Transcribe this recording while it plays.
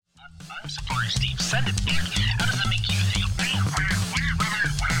Steve. Send it back. How does that make you feel?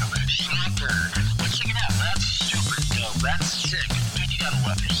 Shocker. But check it out. That's super dope. That's sick. Dude, you gotta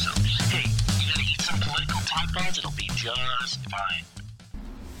love yourself. Hey, you gotta eat some political Tide Pods. It'll be just fine.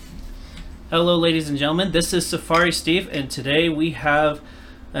 Hello, ladies and gentlemen. This is Safari Steve, and today we have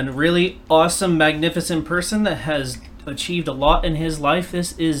a really awesome, magnificent person that has achieved a lot in his life.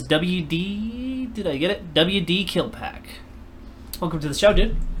 This is W.D. Did I get it? W.D. KILPACK. Welcome to the show,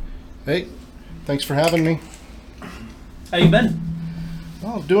 dude. Hey, thanks for having me. How you been?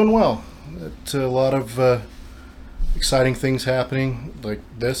 Oh, doing well. It's a lot of exciting things happening like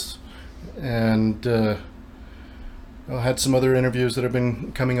this, and I had some other interviews that have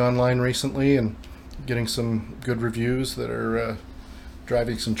been coming online recently and getting some good reviews that are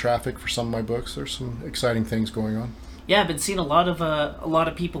driving some traffic for some of my books. There's some exciting things going on. Yeah, I've been seeing a lot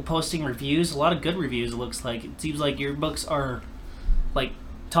of people posting reviews, a lot of good reviews. It looks like it seems like your books are like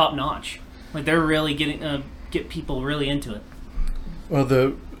top notch. Like they're really get people really into it. Well,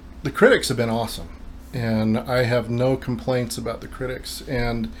 the critics have been awesome, and I have no complaints about the critics.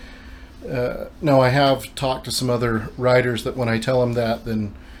 And no, I have talked to some other writers that when I tell them that,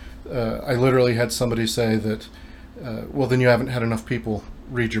 then I literally had somebody say that, well, then you haven't had enough people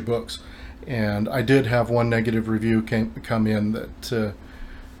read your books. And I did have one negative review come in that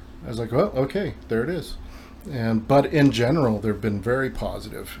I was like, well, okay, there it is. But in general, they've been very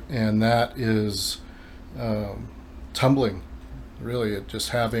positive, and that is tumbling, really. Just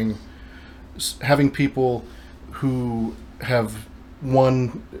having people who have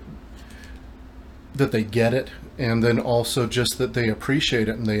one, that they get it, and then also just that they appreciate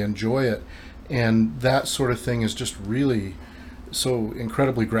it and they enjoy it, and that sort of thing is just really so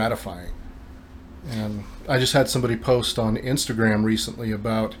incredibly gratifying. And I just had somebody post on Instagram recently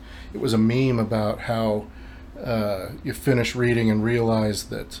about, it was a meme about how you finish reading and realize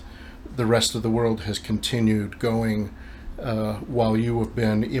that the rest of the world has continued going while you have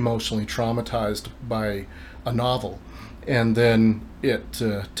been emotionally traumatized by a novel. And then it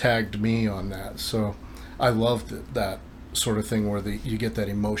tagged me on that. So I loved that sort of thing where you get that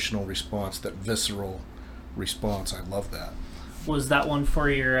emotional response, that visceral response. I love that. Was that one for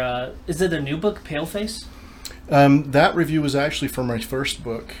your, is it a new book, Paleface? That review was actually for my first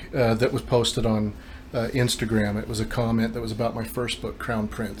book that was posted on Instagram. It was a comment that was about my first book, Crown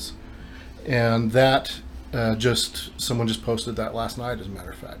Prince. And that someone just posted that last night, as a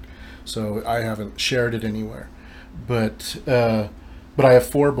matter of fact. So I haven't shared it anywhere. But I have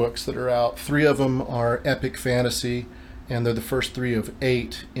 4 books that are out. 3 of them are epic fantasy, and they're the first 3 of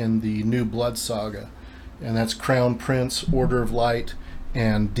 8 in the New Blood saga. And that's Crown Prince, Order of Light,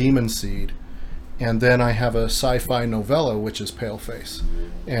 and Demon Seed. And then I have a sci-fi novella, which is Paleface.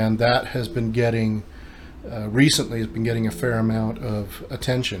 And that has been getting, recently has been getting a fair amount of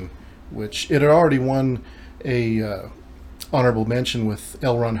attention, which it had already won a honorable mention with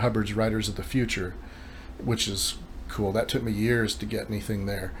L. Ron Hubbard's Writers of the Future, which is cool. That took me years to get anything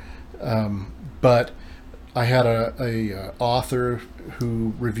there. But I had a author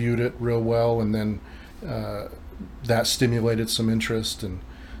who reviewed it real well, and then that stimulated some interest, and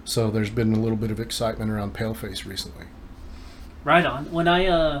so there's been a little bit of excitement around Paleface recently. Right on. When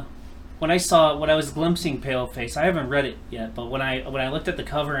I was glimpsing Paleface, I haven't read it yet, but when I looked at the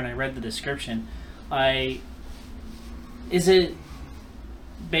cover and I read the description, is it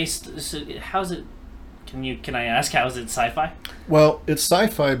based? How's it? Can I ask, how is it sci-fi? Well, it's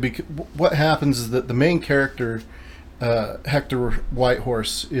sci-fi because what happens is that the main character, Hector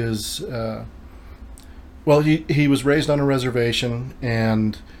Whitehorse, is he was raised on a reservation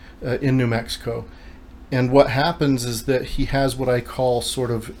and in New Mexico, and what happens is that he has what I call sort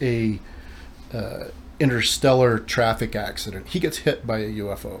of a interstellar traffic accident. He gets hit by a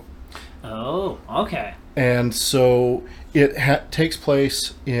UFO. Oh, okay. And so it takes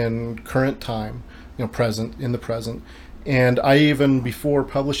place in current time, in the present. And I even, before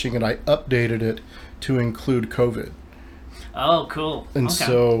publishing it, I updated it to include COVID. Oh, cool. And okay.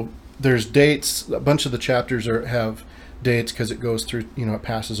 So there's dates. A bunch of the chapters have dates because it goes through, it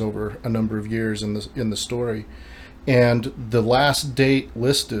passes over a number of years in the story. And the last date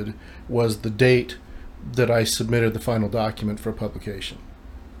listed was the date that I submitted the final document for publication.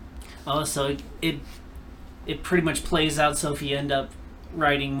 Oh, so it pretty much plays out. So if you end up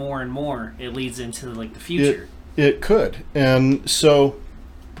writing more and more, it leads into like the future. It could. And so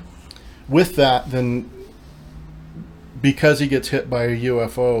with that, then because he gets hit by a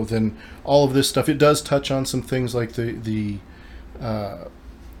UFO, then all of this stuff, it does touch on some things like the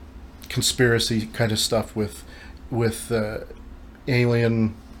conspiracy kind of stuff with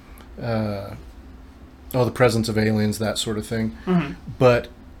alien, the presence of aliens, that sort of thing. Mm-hmm. But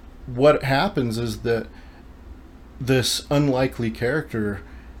what happens is that this unlikely character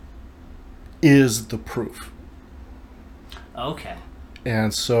is the proof. Okay.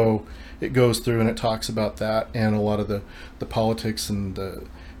 And so it goes through and it talks about that, and a lot of the politics and the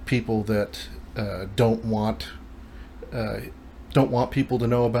people that don't want people to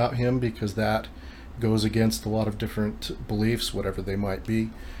know about him, because that goes against a lot of different beliefs, whatever they might be.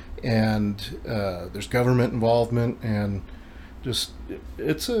 And there's government involvement, and just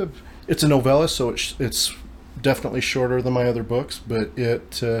it's a novella, so it's definitely shorter than my other books, but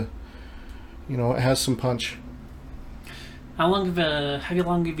it it has some punch. How long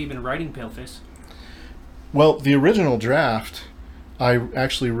have you been writing Paleface? Well, the original draft I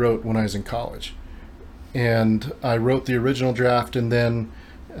actually wrote when I was in college, and I wrote the original draft, and then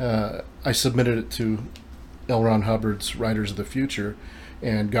I submitted it to L. Ron Hubbard's Writers of the Future,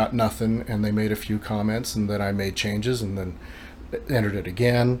 and got nothing, and they made a few comments, and then I made changes, and then entered it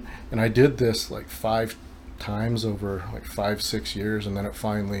again, and I did this like 5 times over like 5-6 years, and then it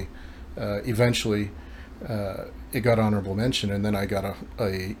finally eventually it got honorable mention, and then I got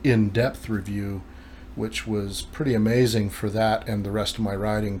a in-depth review, which was pretty amazing for that and the rest of my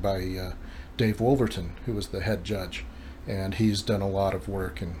writing, by Dave Wolverton, who was the head judge, and he's done a lot of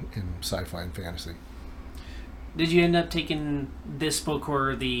work in sci-fi and fantasy. Did you end up taking this book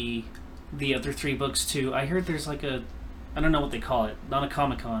or the other 3 books to? I heard there's like I don't know what they call it, not a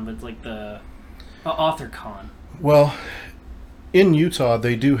Comic-Con, but like the Author Con. Well, in Utah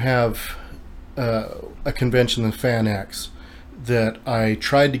they do have a convention, the Fan X, that I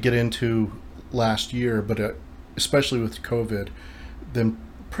tried to get into last year, but especially with COVID, then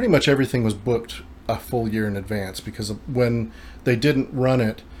pretty much everything was booked a full year in advance, because when they didn't run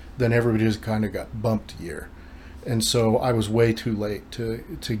it, then everybody just kind of got bumped a year. And so I was way too late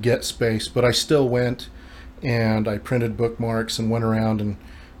to get space, but I still went, and I printed bookmarks and went around,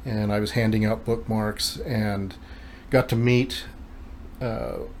 and I was handing out bookmarks, and got to meet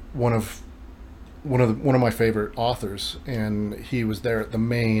one of my favorite authors, and he was there at the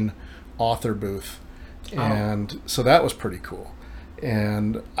main author booth. And so that was pretty cool.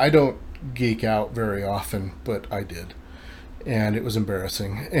 And I don't geek out very often, but I did, and it was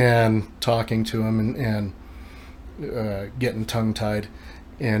embarrassing, and talking to him and getting tongue-tied,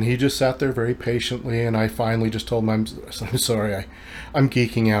 and he just sat there very patiently, and I finally just told him, I'm sorry, I'm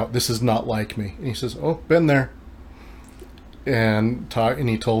geeking out, this is not like me. And he says, oh, been there. And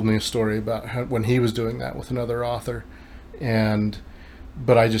he told me a story about how, when he was doing that with another author,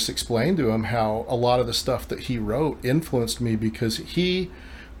 but I just explained to him how a lot of the stuff that he wrote influenced me, because he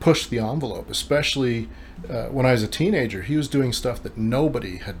pushed the envelope, especially when I was a teenager. He was doing stuff that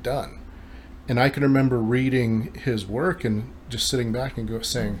nobody had done, and I can remember reading his work and just sitting back and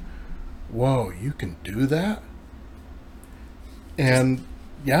saying, whoa, you can do that? And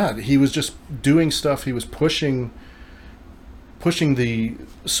yeah, he was just doing stuff. He was pushing the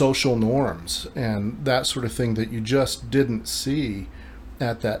social norms and that sort of thing that you just didn't see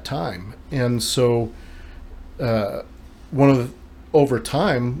at that time. And so over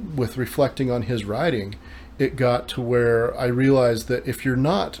time, with reflecting on his writing, it got to where I realized that if you're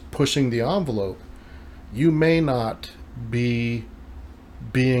not pushing the envelope, you may not be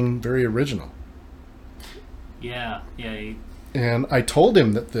being very original. Yeah. And I told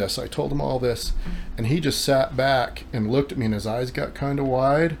him all this, and he just sat back and looked at me, and his eyes got kind of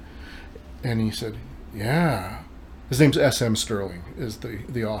wide, and he said, yeah. His name's S.M. Sterling, is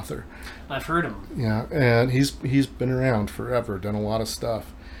the author. I've heard him. Yeah, and he's been around forever, done a lot of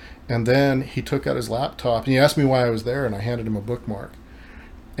stuff. And then he took out his laptop, and he asked me why I was there, and I handed him a bookmark.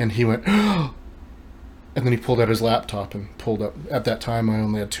 And he went, oh! And then he pulled out his laptop and pulled up. At that time, I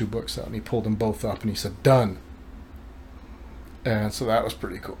only had 2 books out, and he pulled them both up, and he said, done. And so that was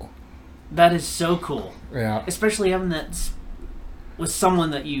pretty cool. That is so cool. Yeah. Especially having that with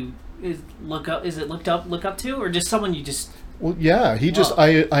someone that you look up. Is it look up to, or just someone you just? Well, yeah. He just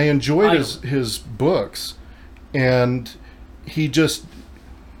I enjoyed his books, and he just,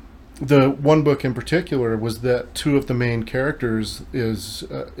 the one book in particular was that 2 of the main characters it's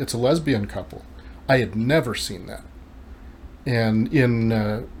a lesbian couple. I had never seen that, and in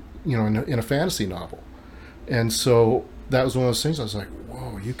a fantasy novel, and so that was one of those things. I was like,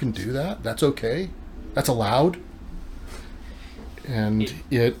 whoa, you can do that? That's okay? That's allowed? And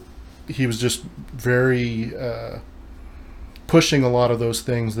he was just very pushing a lot of those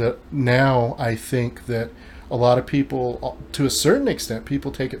things that now I think that a lot of people, to a certain extent,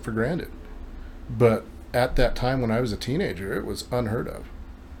 people take it for granted. But at that time when I was a teenager, it was unheard of.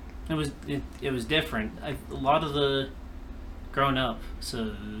 It was different. A lot of the growing up,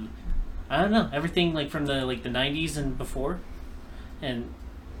 so I don't know, everything like from the 90s and before, and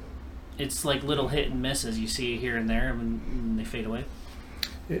it's like little hit and misses. You see here and there, and they fade away.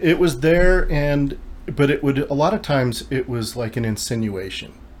 It was there, but it would, a lot of times it was like an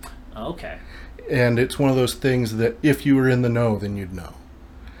insinuation. Okay. And it's one of those things that if you were in the know, then you'd know.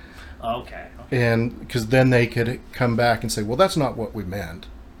 Okay. And because then they could come back and say, well, that's not what we meant.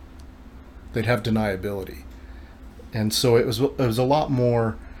 They'd have deniability. And so it was a lot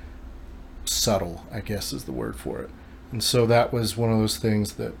more subtle, I guess is the word for it. And so that was one of those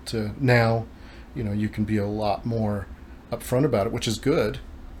things that now, you can be a lot more upfront about it, which is good.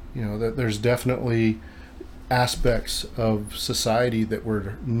 That there's definitely aspects of society that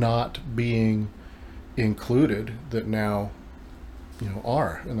were not being included that now,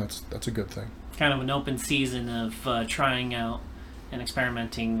 are, and that's a good thing. Kind of an open season of trying out and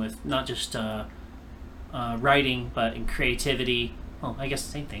experimenting with not just writing, but in creativity. Well, I guess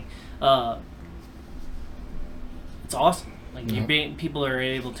the same thing. It's awesome. Like people are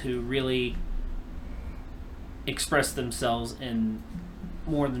able to really express themselves in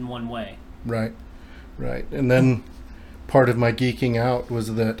more than one way. Right. And then part of my geeking out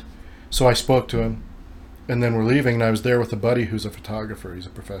was that, so I spoke to him, and then we're leaving, and I was there with a buddy who's a photographer. He's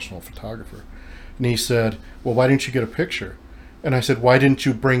a professional photographer. And he said, well, why didn't you get a picture? And I said, why didn't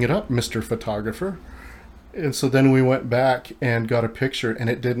you bring it up, Mr. Photographer? And so then we went back and got a picture, and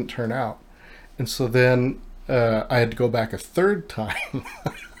it didn't turn out. And so then I had to go back a third time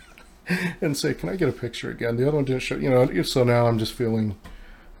and say, can I get a picture again? The other one didn't show, so now I'm just feeling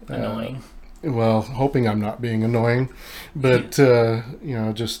annoying. Well, hoping I'm not being annoying, but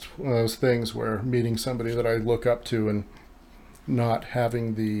just one of those things where meeting somebody that I look up to and not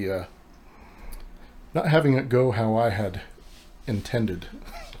having it go how I had intended.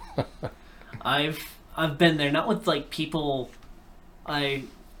 I've been there, not with like people I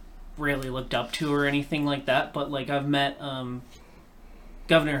really looked up to or anything like that, but like I've met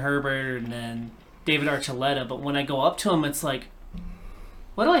Governor Herbert and then David Archuleta, but when I go up to them, it's like,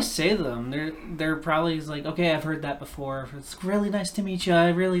 what do I say to them? They're probably like, okay, I've heard that before. It's really nice to meet you. I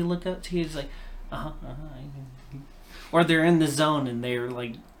really look up to you. It's like, or they're in the zone and they're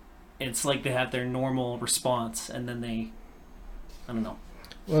like, it's like they have their normal response, and then I don't know.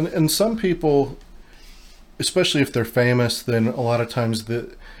 Well, and some people, especially if they're famous, then a lot of times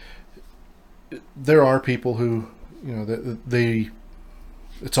there are people who,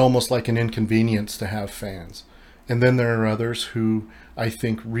 it's almost like an inconvenience to have fans. And then there are others who I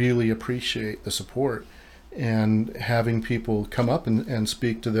think really appreciate the support and having people come up and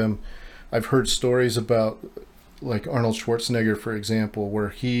speak to them. I've heard stories about like Arnold Schwarzenegger, for example, where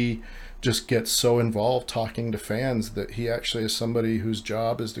he just gets so involved talking to fans that he actually is somebody whose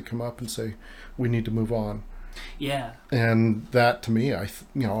job is to come up and say, we need to move on. Yeah. And that to me,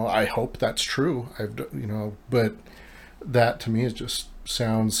 I hope that's true. But that to me just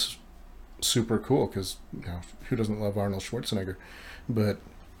sounds super cool because who doesn't love Arnold Schwarzenegger? But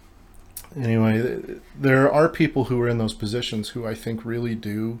anyway, there are people who are in those positions who I think really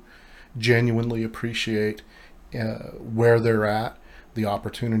do genuinely appreciate where they're at, the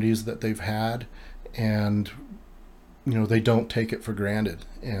opportunities that they've had, and they don't take it for granted.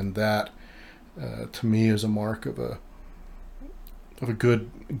 And that to me is a mark of a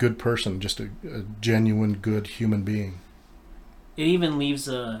good person, just a genuine good human being. It even leaves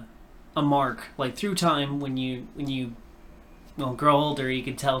a mark, like through time, when you grow older, you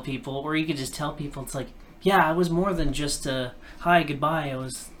could tell people, or you could just tell people, it's like, yeah, I was more than just a hi, goodbye.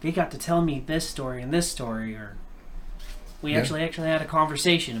 They got to tell me this story and this story, or we actually had a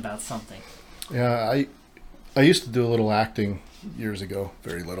conversation about something. Yeah, I used to do a little acting years ago,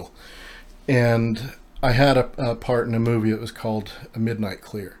 very little, and I had a part in a movie that was called A Midnight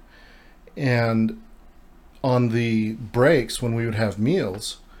Clear, and on the breaks when we would have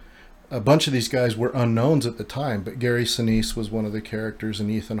meals, a bunch of these guys were unknowns at the time, but Gary Sinise was one of the characters, and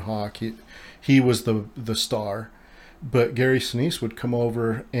Ethan Hawke, he was the star. But Gary Sinise would come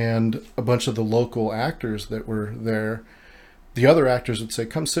over, and a bunch of the local actors that were there, the other actors would say,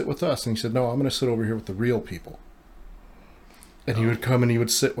 come sit with us. And he said, no, I'm going to sit over here with the real people. And he would come and he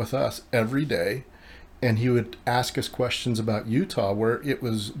would sit with us every day, and he would ask us questions about Utah where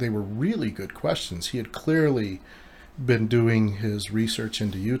they were really good questions. He had clearly been doing his research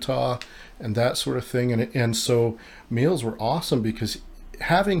into Utah and that sort of thing. And so meals were awesome because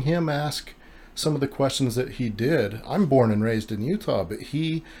having him ask some of the questions that he did, I'm born and raised in Utah, but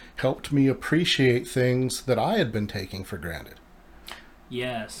he helped me appreciate things that I had been taking for granted.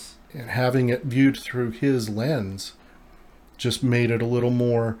 Yes. And having it viewed through his lens just made it a little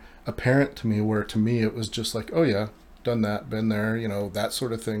more apparent to me, where to me it was just like, oh yeah, done that, been there, that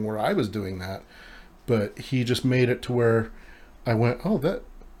sort of thing, where I was doing that. But he just made it to where I went, oh,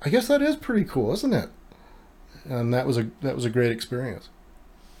 I guess that is pretty cool, isn't it? And that was a great experience.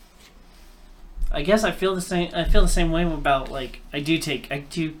 I guess I feel the same. I feel the same way about, like, I do take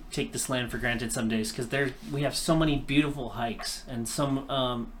this land for granted some days, because we have so many beautiful hikes and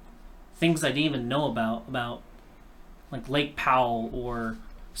some things I didn't even know about like Lake Powell, or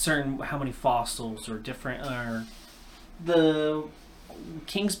how many fossils, or different, or the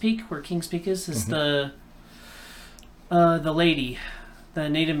Kings Peak, where Kings Peak is the lady, the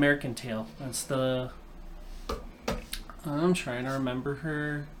Native American tale. That's the I'm trying to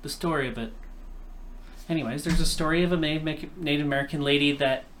remember the story of it. Anyways, there's a story of a Native American lady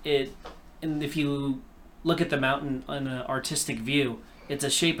and if you look at the mountain on an artistic view, it's a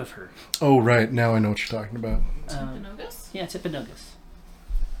shape of her. Oh, right. Now I know what you're talking about. Timpanogos? Yeah, Timpanogos.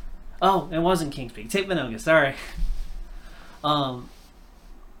 Oh, it wasn't Kings Peak. Timpanogos, sorry. That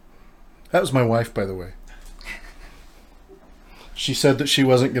was my wife, by the way. She said that she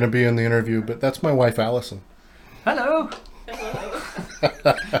wasn't going to be in the interview, but that's my wife, Allison. Hello.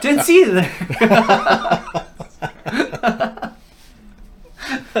 Hello. Didn't see you there.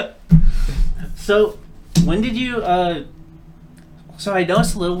 So, when did you? So I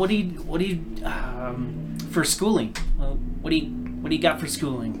noticed a little. What do you for schooling? What do you got for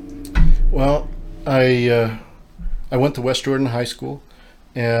schooling? Well, I went to West Jordan High School,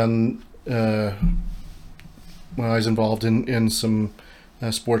 and I was involved in some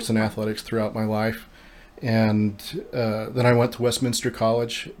sports and athletics throughout my life. And then I went to Westminster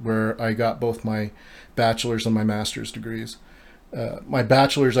College, where I got both my bachelor's and my master's degrees. My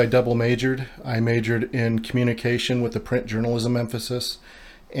bachelor's, I double majored. I majored in communication with a print journalism emphasis,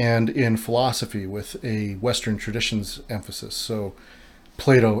 and in philosophy with a Western traditions emphasis. So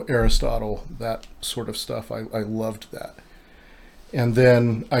Plato, Aristotle, that sort of stuff. I loved that. And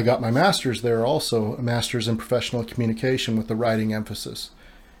then I got my master's there also, a master's in professional communication with a writing emphasis.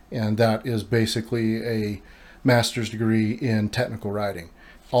 And that is basically a master's degree in technical writing.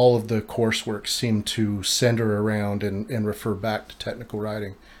 All of the coursework seemed to center around and refer back to technical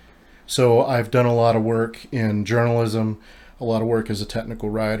writing. So I've done a lot of work in journalism, a lot of work as a technical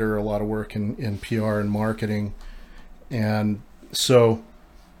writer, a lot of work in PR and marketing. And so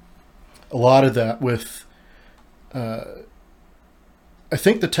a lot of that with, I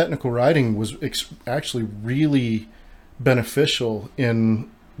think the technical writing was actually really beneficial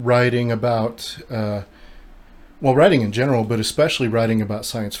in writing about, writing in general, but especially writing about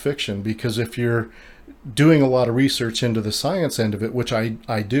science fiction, because if you're doing a lot of research into the science end of it, which I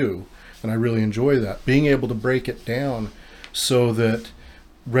do, and I really enjoy that, being able to break it down so that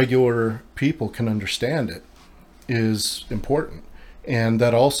regular people can understand it is important. And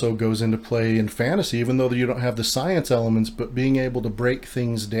that also goes into play in fantasy, even though you don't have the science elements, but being able to break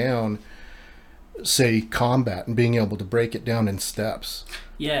things down, say combat, and being able to break it down in steps.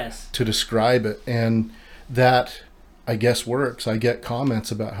 Yes. To describe it. And that, I guess, works. I get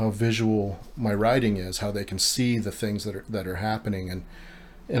comments about how visual my writing is, how they can see the things that are happening.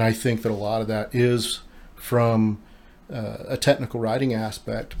 And I think that a lot of that is from a technical writing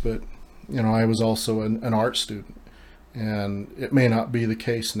aspect, but, I was also an art student. And it may not be the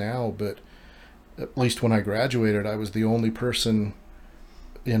case now, but at least when I graduated, I was the only person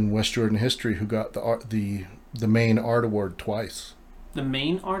in West Jordan history who got the main art award twice. The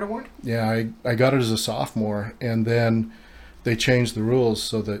main art award? Yeah, I got it as a sophomore, and then they changed the rules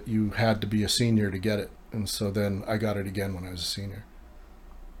so that you had to be a senior to get it. And so then I got it again when I was a senior.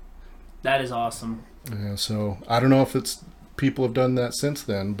 That is awesome. Yeah, so I don't know if people have done that since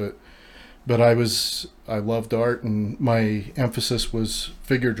then, but I loved art, and my emphasis was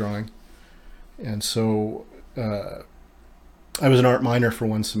figure drawing. And so I was an art minor for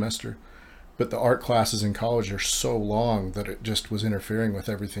one semester, but the art classes in college are so long that it just was interfering with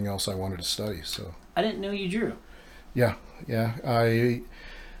everything else I wanted to study. So I didn't know you drew. Yeah.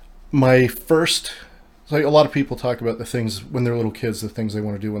 My first, like a lot of people talk about the things when they're little kids, the things they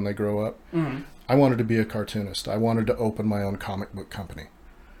want to do when they grow up. Mm-hmm. I wanted to be a cartoonist. I wanted to open my own comic book company.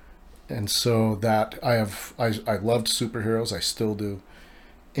 And so that I loved superheroes. I still do.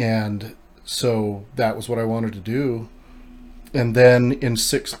 And so that was what I wanted to do. And then in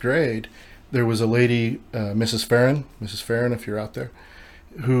 6th grade, there was a lady, Mrs. Farron, if you're out there,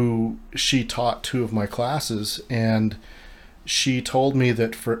 who she taught 2 of my classes. And she told me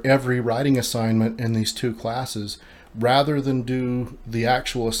that for every writing assignment in these 2 classes, rather than do the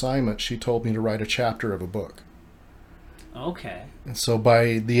actual assignment, she told me to write a chapter of a book. Okay. And so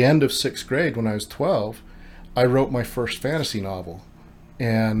by the end of 6th grade, when I was 12, I wrote my first fantasy novel.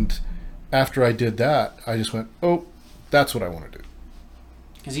 And after I did that, I just went, oh, that's what I want to do.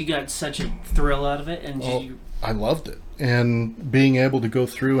 Because you got such a thrill out of it, and I loved it. And being able to go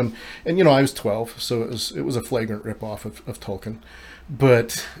through and you know, I was 12, so it was a flagrant ripoff of Tolkien.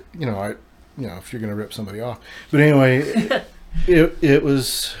 But you know, if you're going to rip somebody off. But anyway, it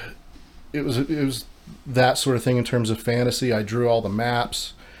was that sort of thing in terms of fantasy. I drew all the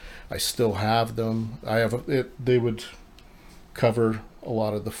maps. I still have them. They would cover a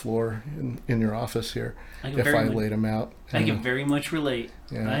lot of the floor in your office here if I laid them out. I can very much relate.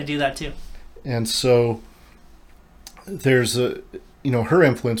 Yeah. I do that too. And so there's her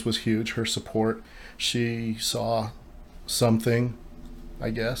influence was huge, her support. She saw something, I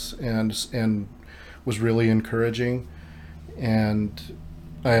guess, and was really encouraging. And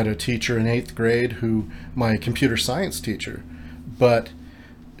I had a teacher in 8th grade my computer science teacher, but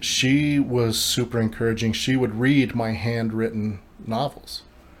she was super encouraging. She would read my handwritten novels,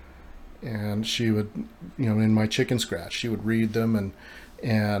 and she would, in my chicken scratch, she would read them,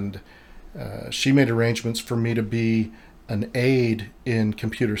 and she made arrangements for me to be an aide in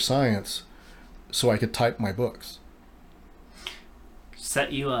computer science so I could type my books.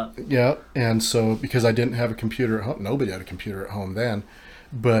 Set you up. Yeah, and so because I didn't have a computer at home, nobody had a computer at home then,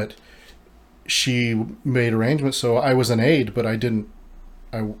 but she made arrangements so I was an aide, but I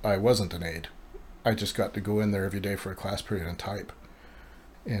wasn't an aide. I just got to go in there every day for a class period and type,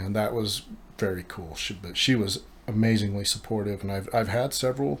 and that was very cool. She was amazingly supportive, and I've had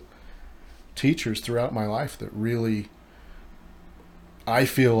several teachers throughout my life that really, I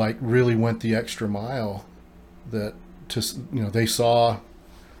feel like, really went the extra mile. That they saw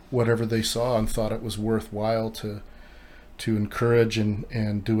whatever they saw and thought it was worthwhile to encourage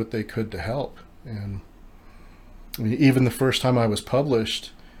and do what they could to help. And I mean, even the first time I was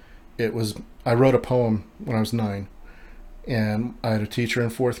published, I wrote a poem when I was 9, and I had a teacher in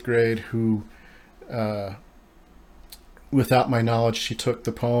 4th grade who, without my knowledge, she took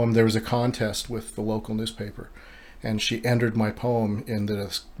the poem. There was a contest with the local newspaper, and she entered my poem into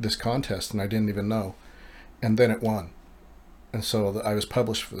this contest, and I didn't even know. And then it won. And so I was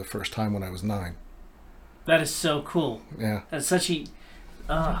published for the first time when I was 9. That is so cool. Yeah. That's such a...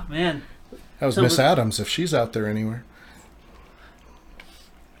 Oh, man. That was Miss Adams, if she's out there anywhere.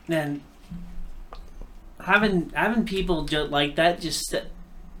 And having people like that, just...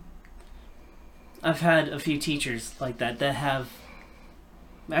 I've had a few teachers like that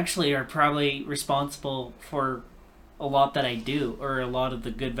actually are probably responsible for a lot that I do, or a lot of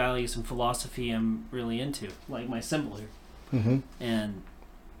the good values and philosophy I'm really into, like my symbol here. Mm-hmm. And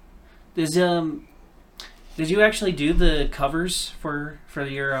did you actually do the covers for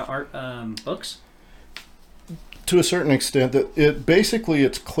your art books? To a certain extent,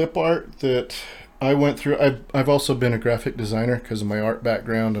 it's clip art that I went through. I've also been a graphic designer because of my art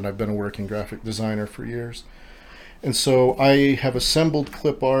background, and I've been a working graphic designer for years. And so I have assembled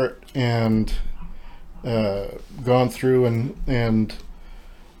clip art and gone through and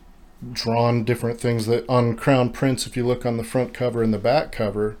drawn different things that on Crown Prince, if you look on the front cover and the back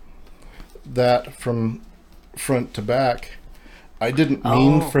cover, that from front to back, I didn't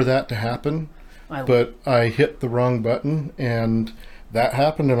mean for that to happen, but I hit the wrong button and that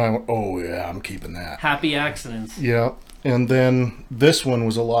happened, and I went, oh yeah, I'm keeping that. Happy accidents. Yeah. And then this one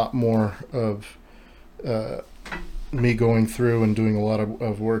was a lot more of me going through and doing a lot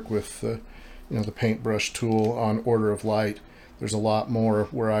of work with the paintbrush tool on order of light. There's a lot more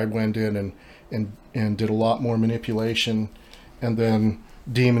where I went in and did a lot more manipulation, and then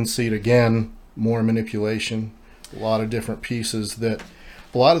Demon Seed again, more manipulation, a lot of different pieces. That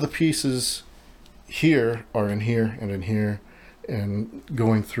a lot of the pieces here are in here and in here, and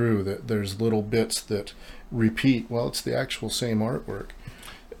going through that there's little bits that repeat. Well, it's the actual same artwork.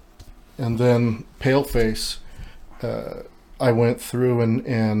 And then Paleface, I went through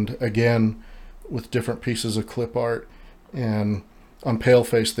and again with different pieces of clip art. And on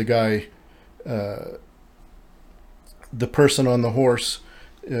Paleface, the guy, the person on the horse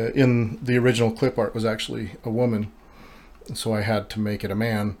in the original clip art was actually a woman, so I had to make it a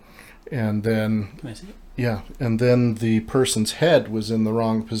man. And then, Can I see it? Yeah, and then the person's head was in the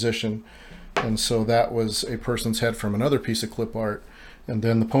wrong position, and so that was a person's head from another piece of clip art. And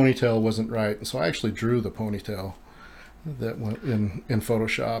then the ponytail wasn't right, and so I actually drew the ponytail that went in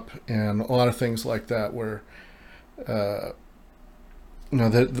Photoshop, and a lot of things like that where. Where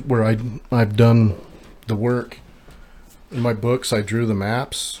I've done the work in my books. I drew the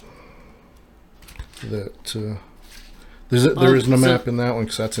maps. There isn't a map in that one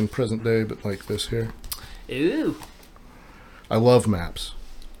because that's in present day, but like this here. Ooh. I love maps.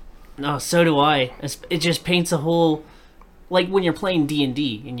 No, so do I. It just paints a whole like when you're playing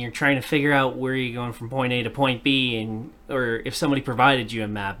D&D and you're trying to figure out where you're going from point A to point B, and or if somebody provided you a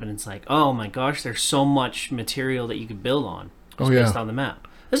map and it's like, oh my gosh, there's so much material that you could build on just based on the map.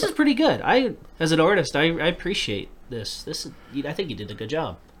 This is pretty good. As an artist, I appreciate this. I think you did a good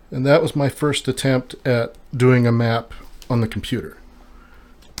job. And that was my first attempt at doing a map on the computer,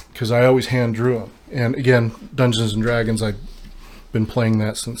 because I always hand drew them. And again, Dungeons and Dragons, I've been playing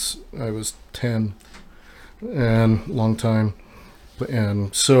that since I was 10, and long time.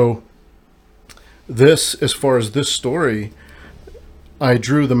 And so this, as far as this story, I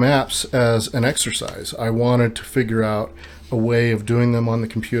drew the maps as an exercise. I wanted to figure out a way of doing them on the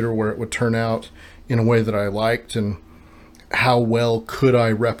computer where it would turn out in a way that I liked, and how well could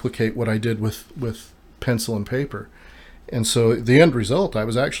I replicate what I did with pencil and paper. And so the end result I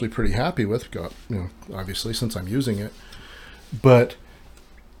was actually pretty happy with, obviously, since I'm using it. But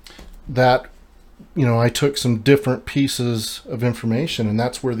that, I took some different pieces of information, and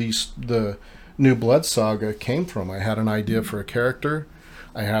that's where the New Blood Saga came from. I had an idea for a character,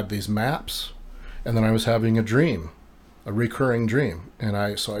 I had these maps, and then I was having a dream, a recurring dream.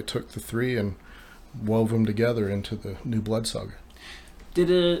 And so I took the three and wove them together into the New Blood Saga.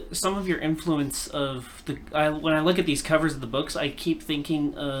 Did some of your influence of when I look at these covers of the books, I keep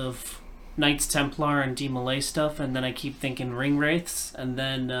thinking of Knights Templar and D-Malay stuff, and then I keep thinking Ring Wraiths, and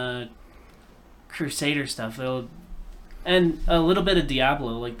then Crusader stuff, and a little bit of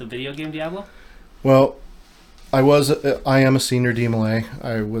Diablo, like the video game Diablo. Well, I am a senior D-Malay.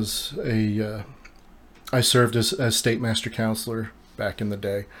 I served as State Master Counselor back in the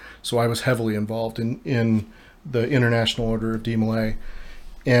day, so I was heavily involved in the International Order of D-Malay,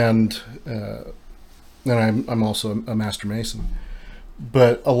 and then I'm also a Master Mason.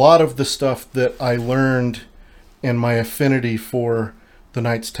 But a lot of the stuff that I learned and my affinity for the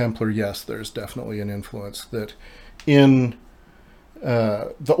Knights Templar, yes, there's definitely an influence. That in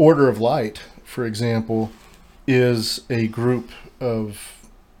the Order of Light, for example, is a group of,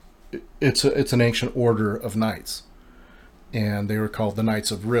 it's an ancient order of knights, and they were called the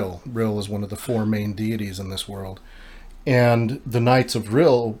Knights of Ril. Ril is one of the four main deities in this world, and the Knights of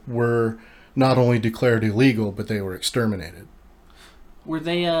Ril were not only declared illegal, but they were exterminated. Were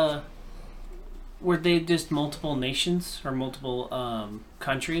they just multiple nations or multiple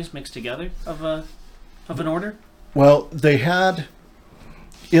countries mixed together of an order? Well, they had,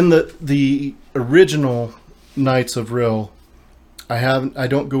 in the original Knights of Ril, I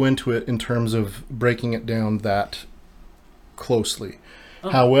don't go into it in terms of breaking it down that closely. Oh.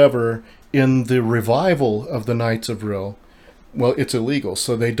 However, in the revival of the Knights of Ril, well, it's illegal,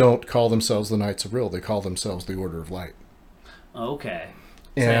 so they don't call themselves the Knights of Ril. They call themselves the Order of Light. Okay.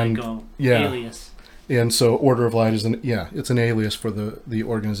 And so alias. And so Order of Light is it's an alias for the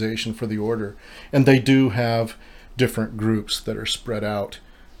organization, for the order. And they do have different groups that are spread out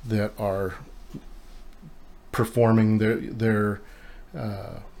that are performing their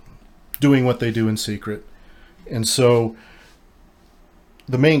doing what they do in secret. And so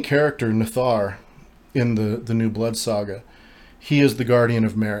the main character, Nathar, in the New Blood Saga, he is the guardian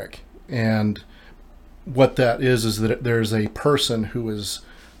of Merrick. And what that is that there's a person who is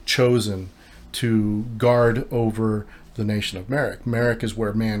chosen to guard over the nation of Merrick. Merrick is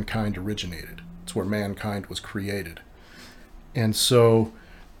where mankind originated. It's where mankind was created. And so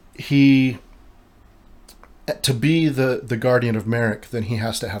to be the guardian of Merrick, then he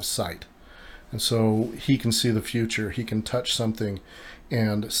has to have sight. And so he can see the future. He can touch something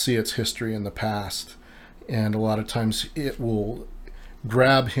and see its history in the past. And a lot of times it will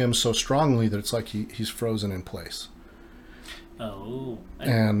grab him so strongly that it's like he's frozen in place. Oh.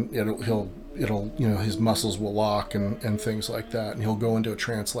 And it'll his muscles will lock and things like that, and he'll go into a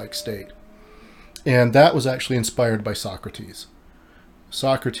trance-like state. And that was actually inspired by Socrates.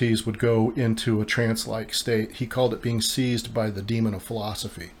 Socrates would go into a trance-like state. He called it being seized by the demon of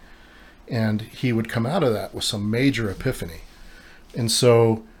philosophy. And he would come out of that with some major epiphany. And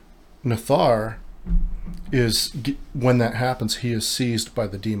so Nathar when that happens, he is seized by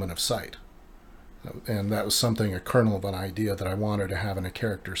the demon of sight. And that was a kernel of an idea that I wanted to have in a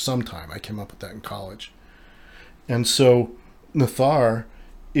character sometime. I came up with that in college. And so Nathar,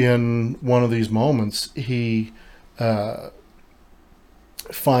 in one of these moments, he's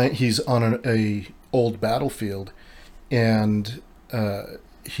on a old battlefield, and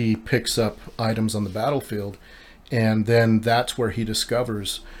he picks up items on the battlefield, and then that's where he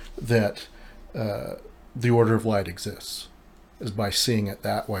discovers that the Order of Light exists, is by seeing it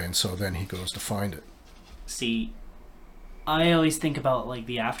that way. And so then he goes to find it. See, I always think about like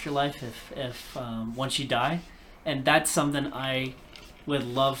the afterlife if once you die, and that's something I would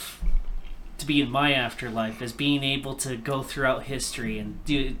love to be in my afterlife, is being able to go throughout history and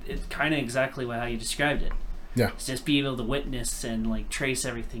do it kind of exactly how you described it. Yeah. It's just be able to witness and like trace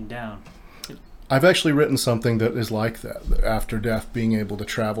everything down. I've actually written something that is like that, after death, being able to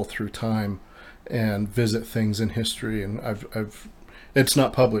travel through time and visit things in history. And I've it's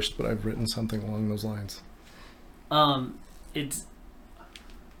not published, but I've written something along those lines. It's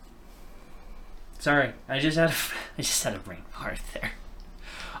sorry, I just had a brain fart there.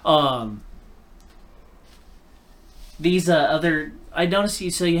 These other, I noticed you.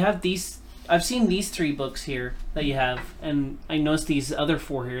 So you have these. I've seen these 3 books here that you have, and I noticed these other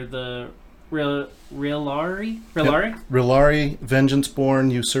 4 here. The Rilari, Yep. Rilari,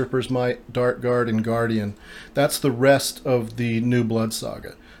 Vengeanceborn, Usurper's Might, Darkguard, and Guardian. That's the rest of the New Blood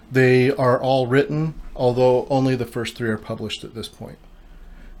saga. They are all written, although only the first 3 are published at this point.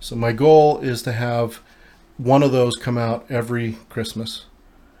 So my goal is to have one of those come out every Christmas.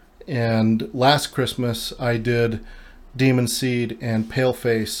 And last Christmas I did Demon Seed and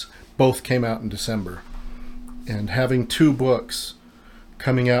Paleface. Both came out in December. And having 2 books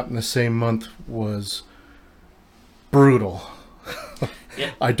coming out in the same month was brutal.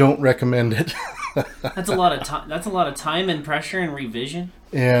 Yeah. I don't recommend it. That's a lot of time. That's a lot of time and pressure and revision.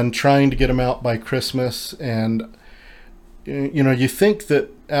 And trying to get them out by Christmas, and you think that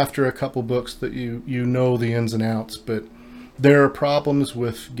after a couple books that you know the ins and outs, but there are problems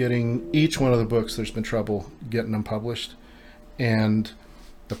with getting each one of the books. There's been trouble getting them published, and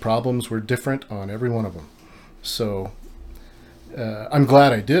the problems were different on every one of them. So I'm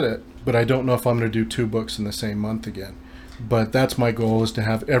glad I did it, but I don't know if I'm going to do 2 books in the same month again. But that's my goal, is to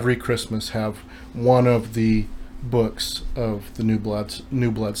have every Christmas have one of the books of the New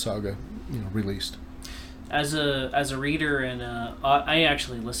Blood saga, released. As a reader, and I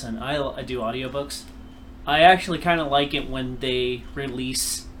actually listen. I do audiobooks. I actually kind of like it when they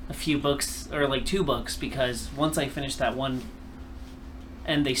release a few books, or like 2 books, because once I finish that one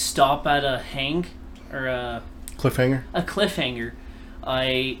and they stop at a cliffhanger,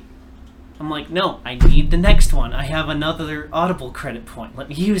 I'm like, no, I need the next one. I have another Audible credit point. Let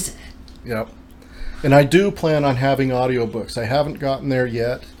me use it. Yep. And I do plan on having audiobooks. I haven't gotten there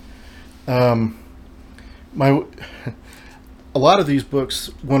yet. A lot of these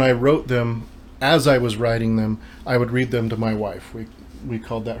books, when I wrote them, as I was writing them, I would read them to my wife. We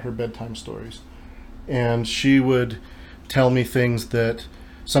called that her bedtime stories. And she would tell me things that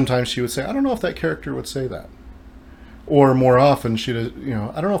sometimes she would say, I don't know if that character would say that. Or more often, she'd, I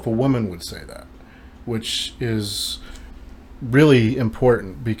don't know if a woman would say that, which is really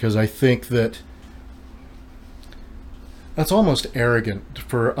important, because I think that that's almost arrogant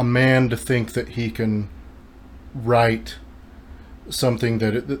for a man to think that he can write something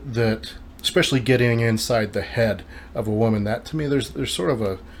that especially getting inside the head of a woman. That, to me, there's sort of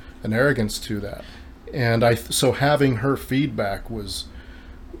an arrogance to that. And so having her feedback was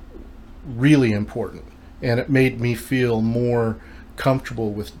really important. And it made me feel more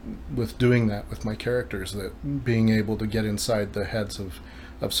comfortable with doing that with my characters, that being able to get inside the heads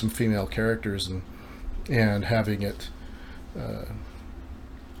of some female characters and having it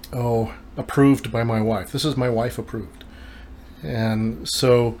approved by my wife. This is my wife approved. And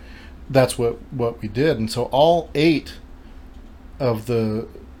so that's what we did. And so all 8 of the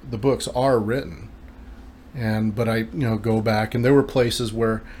books are written. But I go back, and there were places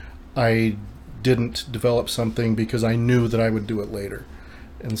where I didn't develop something because I knew that I would do it later.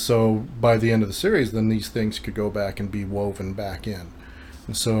 And so by the end of the series, then these things could go back and be woven back in.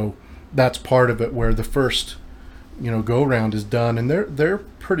 And so that's part of it, where the first go round is done, and they're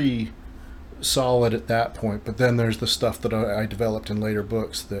pretty solid at that point. But then there's the stuff that I developed in later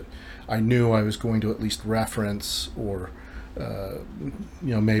books that I knew I was going to at least reference, or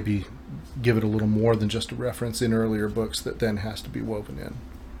maybe give it a little more than just a reference in earlier books that then has to be woven in.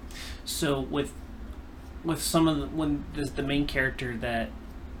 So with some of when there's the main character that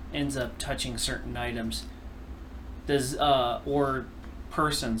ends up touching certain items, does or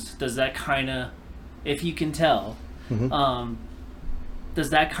persons, does that kind of, if you can tell,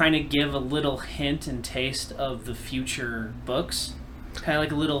 does that kind of give a little hint and taste of the future books, kind of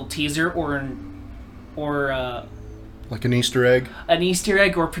like a little teaser, or like an Easter egg? An Easter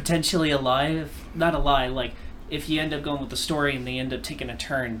egg, or potentially not a lie, like if you end up going with the story and they end up taking a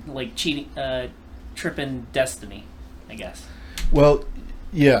turn, like tripping destiny, I guess. Well,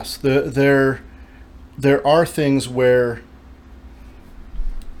 yes, there are things where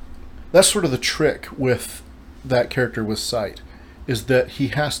that's sort of the trick with that character with sight, is that he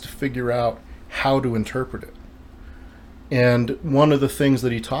has to figure out how to interpret it. And one of the things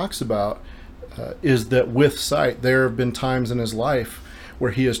that he talks about is that with sight, there have been times in his life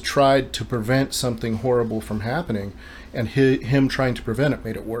where he has tried to prevent something horrible from happening, and him trying to prevent it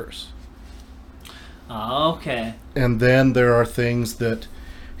made it worse. Okay. And then there are things that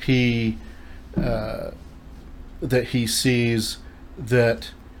he sees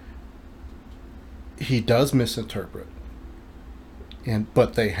that he does misinterpret,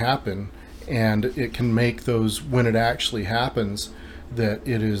 but they happen, and it can make those, when it actually happens, that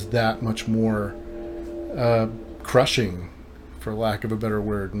it is that much more crushing, for lack of a better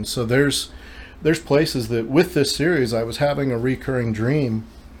word. And so there's places that with this series I was having a recurring dream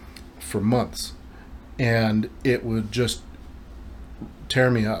for months, and it would just tear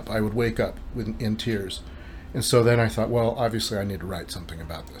me up. I would wake up in tears. And so then I thought, well, obviously I need to write something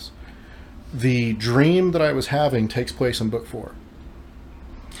about this. The dream that I was having takes place in book 4.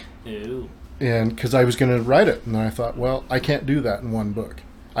 Ew. And because I was going to write it, and then I thought, well, I can't do that in one book.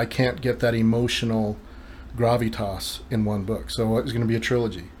 I can't get that emotional gravitas in one book. So it was going to be a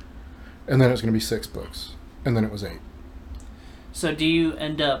trilogy. And then it was going to be 6 books. And then it was 8. So do you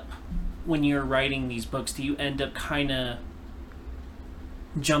end up, when you're writing these books, do you end up kind of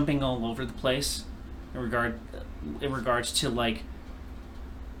jumping all over the place in regards to, like,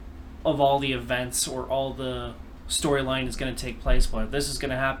 of all the events or all the storyline is going to take place? Well, this is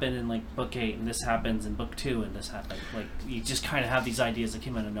going to happen in, like, book 8, and this happens in book 2, and this happens. Like, you just kind of have these ideas that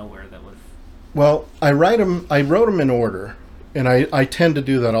came out of nowhere that would. Well, I wrote them in order, and I tend to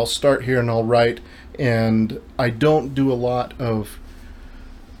do that. I'll start here and I'll write, and I don't do a lot of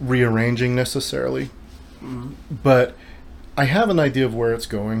rearranging necessarily, but I have an idea of where it's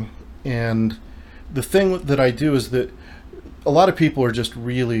going. And the thing that I do is that a lot of people are just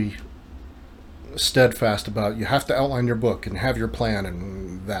really steadfast about, you have to outline your book and have your plan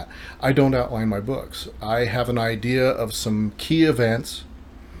and that. I don't outline my books. I have an idea of some key events,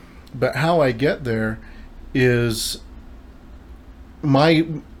 but how I get there is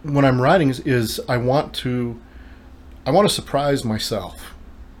when I'm writing is I want to surprise myself,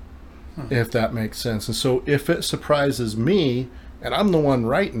 if that makes sense. And so if it surprises me and I'm the one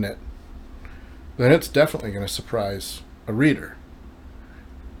writing it, then it's definitely going to surprise a reader.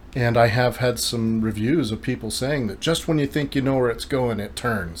 And I have had some reviews of people saying that just when you think you know where it's going, it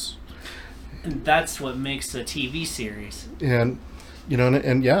turns. And that's what makes a TV series. And, you know,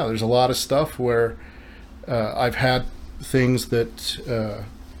 and yeah, there's a lot of stuff where I've had things that,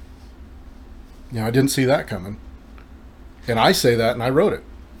 I didn't see that coming. And I say that, and I wrote it.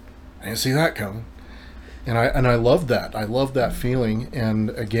 I didn't see that coming. And I love that. I love that feeling.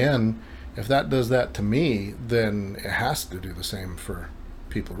 And again, if that does that to me, then it has to do the same for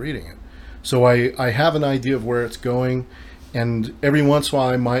people reading it. So I have an idea of where it's going, and every once in a while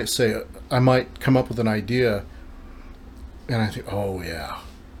I might come up with an idea, and I think, oh yeah,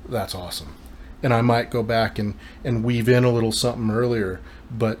 that's awesome. And I might go back and weave in a little something earlier,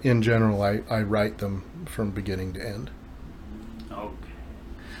 but in general I write them from beginning to end. Okay.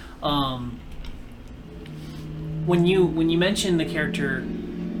 When you mentioned the character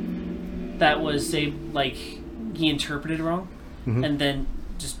that was he interpreted wrong, and then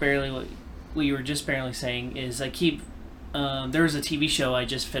just barely what you were just barely saying is there was a TV show I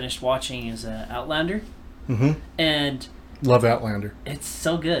just finished watching is Outlander, and love Outlander. It's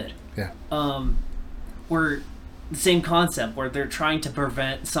so good. Yeah. Where the same concept where they're trying to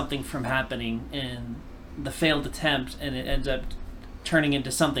prevent something from happening and the failed attempt, and it ends up turning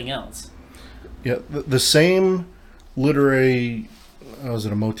into something else. Yeah, the same literary, is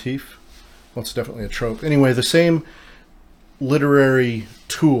it a motif? Well, it's definitely a trope. Anyway, the same literary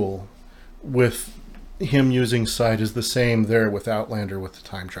tool with him using sight is the same there with Outlander with the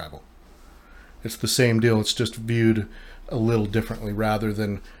time travel. It's the same deal. It's just viewed a little differently. Rather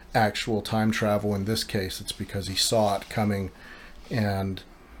than actual time travel in this case, it's because he saw it coming, and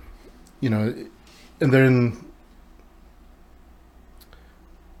and then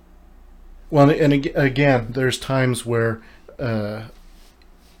again, there's times where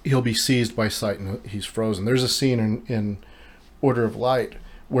he'll be seized by sight and he's frozen. There's a scene in Order of Light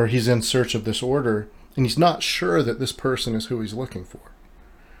where he's in search of this order, and he's not sure that this person is who he's looking for.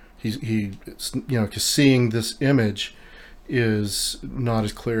 Because seeing this image is not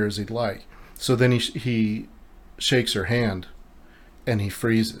as clear as he'd like. So then he shakes her hand, and he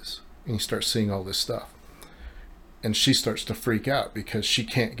freezes, and he starts seeing all this stuff. And she starts to freak out because she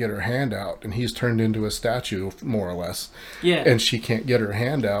can't get her hand out, and he's turned into a statue, more or less. Yeah. And she can't get her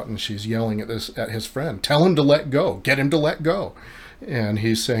hand out, and she's yelling at his friend, "Tell him to let go. Get him to let go." And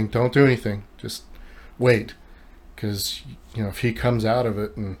he's saying, "Don't do anything. Just wait, because if he comes out of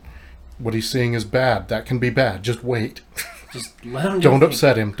it and what he's seeing is bad, that can be bad. Just wait. Just let him. Don't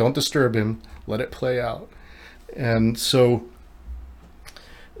upset him. Don't disturb him. Let it play out." And so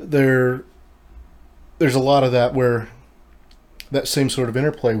there's a lot of that where that same sort of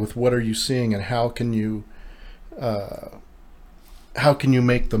interplay with what are you seeing and how can you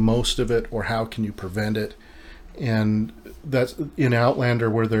make the most of it, or how can you prevent it? And that's in Outlander,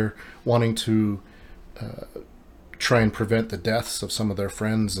 where they're wanting to try and prevent the deaths of some of their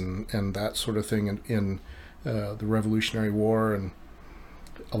friends and that sort of thing in the Revolutionary War, and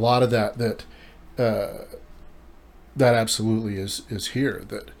a lot of that absolutely is here.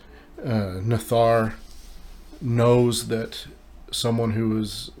 That Nathar knows that someone who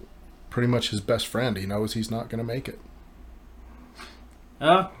is pretty much his best friend, he knows he's not going to make it.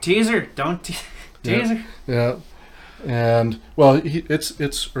 Oh, teaser! Don't teaser. Yeah. And well,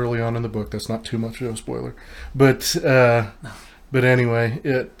 it's early on in the book. That's not too much of a spoiler, but anyway,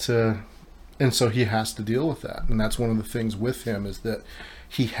 and so he has to deal with that, and that's one of the things with him, is that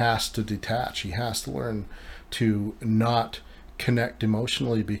he has to detach. He has to learn to not connect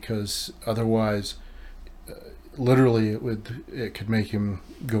emotionally, because otherwise, literally, it could make him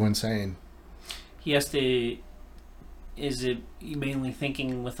go insane. He has to. Is it mainly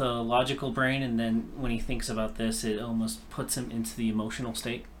thinking with a logical brain, and then when he thinks about this, it almost puts him into the emotional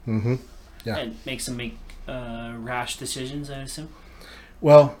state? Mm-hmm. Yeah. And makes him make rash decisions, I assume?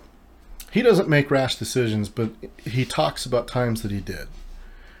 Well, he doesn't make rash decisions, but he talks about times that he did.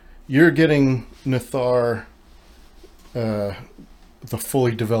 You're getting Nathar, the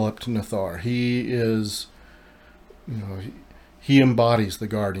fully developed Nathar. He is, he embodies the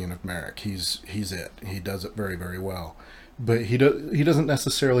Guardian of Merrick. He's it. He does it very, very well. But he doesn't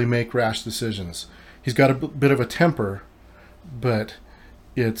necessarily make rash decisions. He's got a bit of a temper, but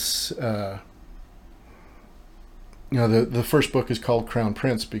it's the first book is called Crown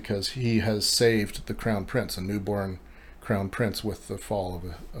Prince because he has saved the Crown Prince, a newborn Crown Prince, with the fall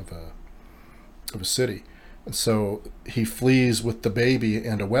of a city. And so he flees with the baby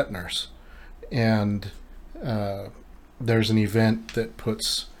and a wet nurse, and there's an event that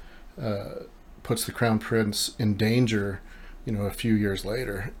puts the Crown Prince in danger, a few years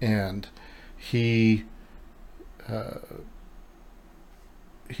later, and he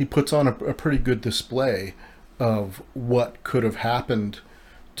puts on a pretty good display of what could have happened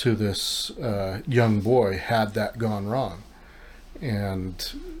to this young boy had that gone wrong.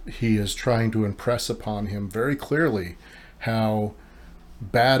 And he is trying to impress upon him very clearly how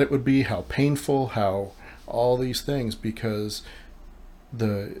bad it would be, how painful, how all these things, because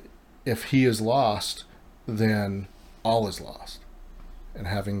if he is lost, then all is lost, and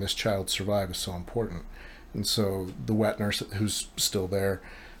having this child survive is so important. And so the wet nurse, who's still there,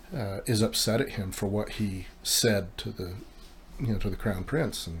 is upset at him for what he said to the Crown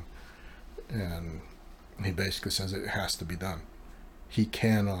Prince, and he basically says it has to be done. He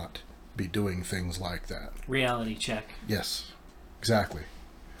cannot be doing things like that. Reality check. Yes, exactly.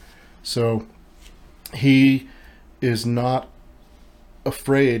 So he is not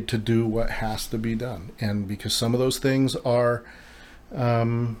afraid to do what has to be done, and because some of those things are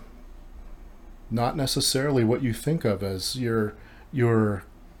not necessarily what you think of as your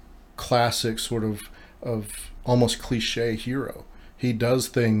classic sort of almost cliche hero. He does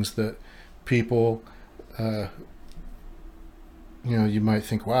things that people you might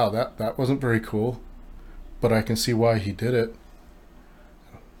think, wow, that wasn't very cool, but I can see why he did it.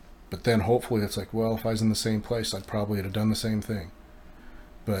 But then hopefully it's like, well, if I was in the same place, I'd probably have done the same thing.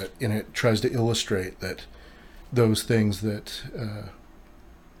 And it tries to illustrate that those things that,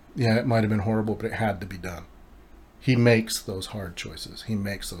 it might have been horrible, but it had to be done. He makes those hard choices. He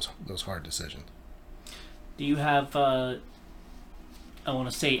makes those hard decisions. Do you have, I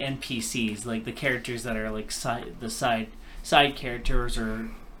want to say NPCs, like the characters that are like side characters, or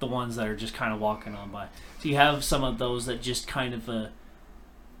the ones that are just kind of walking on by? Do you have some of those that just kind of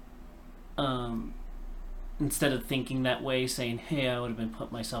instead of thinking that way, saying, hey, I would have been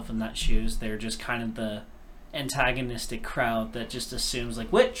put myself in that shoes, they're just kind of the antagonistic crowd that just assumes,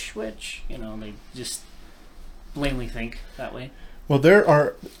 like, which, they just blatantly think that way? Well, there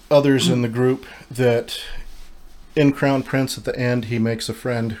are others in the group that, in Crown Prince, at the end, he makes a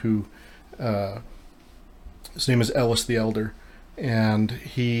friend who, his name is Ellis the Elder, and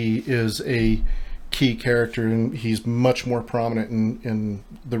he is a key character, and he's much more prominent in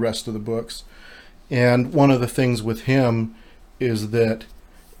the rest of the books. And one of the things with him is that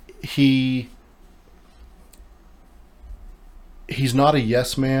he's not a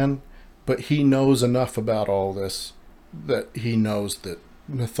yes man, but he knows enough about all this that he knows that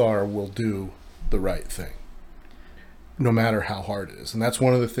Nathar will do the right thing, no matter how hard it is. And that's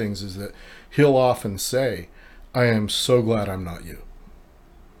one of the things, is that he'll often say, I am so glad I'm not you.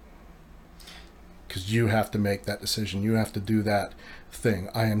 because you have to make that decision. You have to do that thing.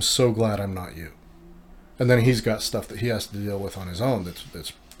 I am so glad I'm not you. And then he's got stuff that he has to deal with on his own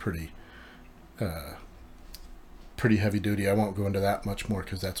that's pretty heavy duty. I won't go into that much more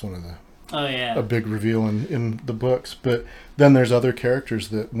because that's one of the a big reveal in the books. But then there's other characters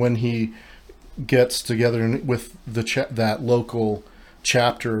that when he gets together with that local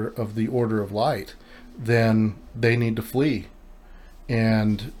chapter of the Order of Light, then they need to flee.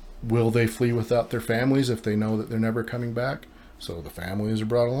 And will they flee without their families if they know that they're never coming back? So the families are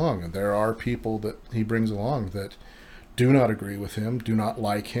brought along, and there are people that he brings along that do not agree with him, do not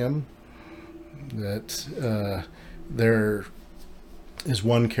like him. That there is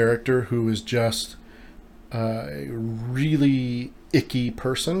one character who is just a really icky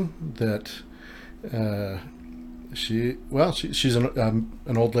person that she's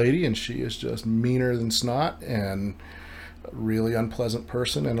an old lady, and she is just meaner than snot and a really unpleasant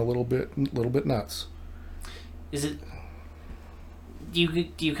person and a little bit nuts. Is it? Do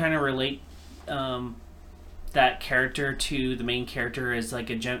you kind of relate that character to the main character as like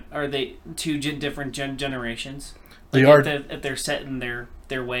are they two different generations? Like they are. If they're set in their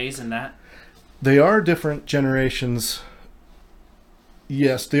ways and that. They are different generations.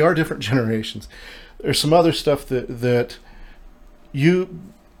 Yes, they are different generations. There's some other stuff that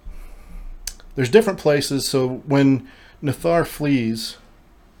there's different places. So when Nathar flees,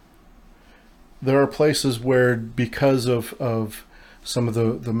 there are places where, because of some of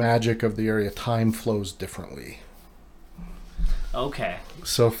the magic of the area, time flows differently. Okay.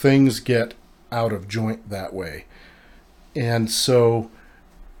 So things get out of joint that way. And so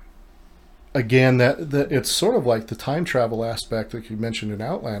again, that it's sort of like the time travel aspect that you mentioned in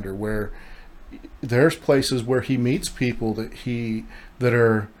Outlander, where there's places where he meets people that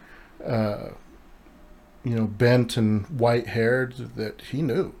are bent and white haired that he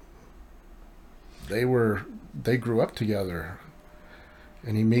knew. They grew up together,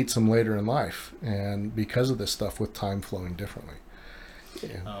 and he meets them later in life, and because of this stuff with time flowing differently.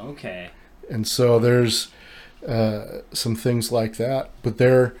 Yeah. Oh, okay. And so there's some things like that, but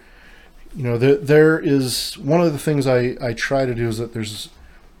there is one of the things I try to do is that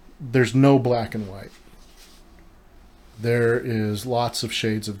there's no black and white. There is lots of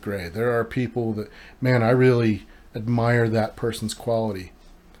shades of gray. There are people that, man, I really admire that person's quality,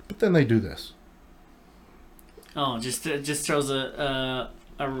 but then they do this. Oh, just throws a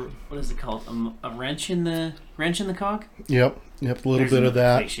what is it called? A wrench in the cog? Yep, a little bit of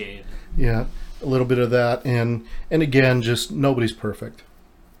that. Cliche. Yeah, a little bit of that, and again, just nobody's perfect.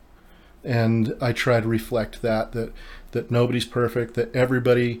 And I try to reflect that nobody's perfect, that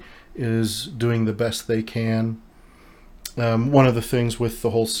everybody is doing the best they can. One of the things with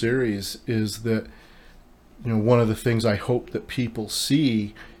the whole series is that, one of the things I hope that people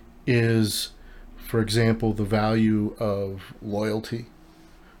see is, for example, the value of loyalty,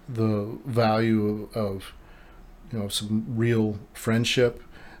 the value of some real friendship,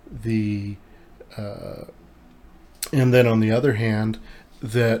 and then on the other hand,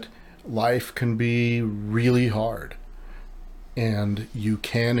 that life can be really hard, and you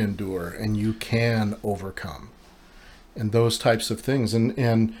can endure and you can overcome, and those types of things.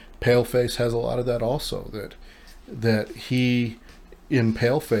 And Paleface has a lot of that also. That he, in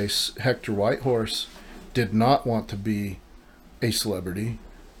Paleface, Hector Whitehorse, did not want to be a celebrity,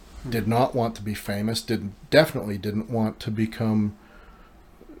 did not want to be famous, definitely didn't want to become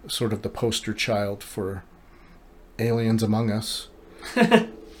sort of the poster child for aliens among us.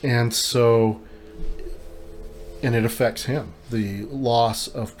 And it affects him. The loss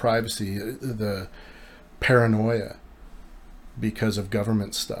of privacy, the paranoia because of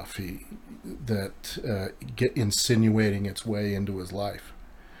government stuff get insinuating its way into his life.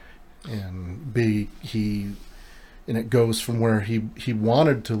 And it goes from where he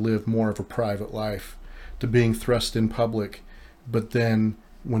wanted to live more of a private life to being thrust in public, but then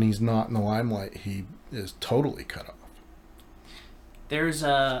when he's not in the limelight, he is totally cut off. There's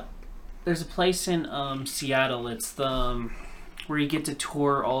a place in Seattle. It's where you get to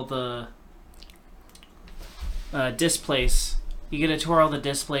tour all the displays. You get to tour all the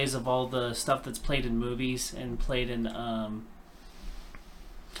displays of all the stuff that's played in movies and played in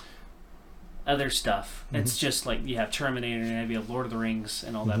other stuff. Mm-hmm. It's just like you have Terminator and you have Lord of the Rings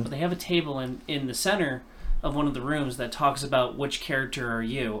and all that. Mm-hmm. But they have a table in the center of one of the rooms that talks about which character are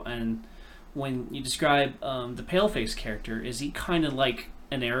you. And when you describe the Paleface character, is he kind of like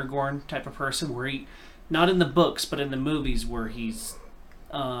an Aragorn type of person, where he, not in the books but in the movies, where he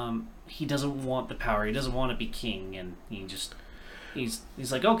doesn't want the power, he doesn't want to be king, and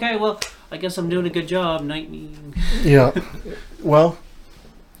he's like, okay, well, I guess I'm doing a good job. Night. Yeah. Well,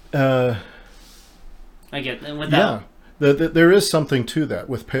 I get that. Yeah, there is something to that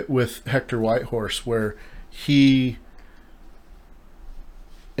with Hector Whitehorse, where he,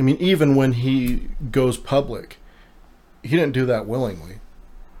 I mean, even when he goes public, he didn't do that willingly.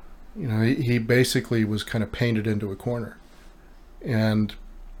 You know, he basically was kind of painted into a corner, and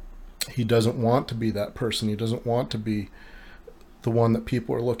he doesn't want to be that person. He doesn't want to be the one that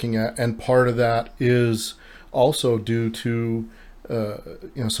people are looking at, and part of that is also due to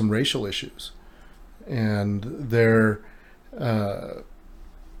some racial issues, and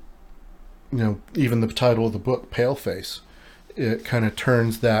even the title of the book, Paleface, it kind of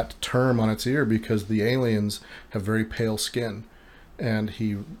turns that term on its ear because the aliens have very pale skin, and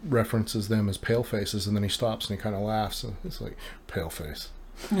he references them as pale faces, and then he stops and he kind of laughs, and it's like, pale face.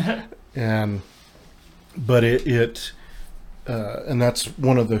 And that's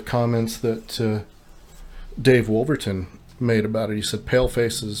one of the comments that Dave Wolverton made about it. He said,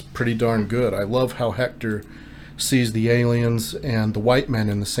 Paleface is pretty darn good. I love how Hector sees the aliens and the white men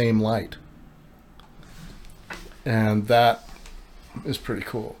in the same light. And that is pretty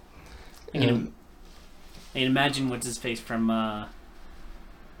cool. I can imagine what's his face from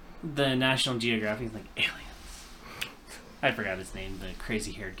the National Geographic. He's like, aliens. I forgot his name, the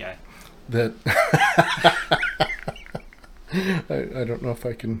crazy haired guy. That I don't know if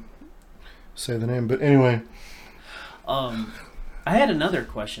I can say the name, but anyway. I had another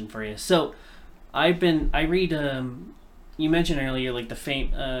question for you. So, I read. You mentioned earlier, like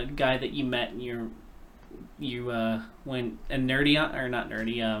the guy that you met, and went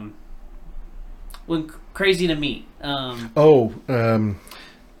went crazy to meet. Talking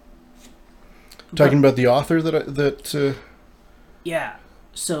about the author that. Yeah.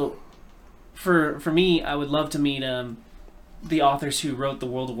 So, for me, I would love to meet the authors who wrote the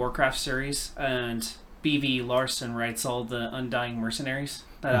World of Warcraft series, and B.V. Larson writes all the Undying Mercenaries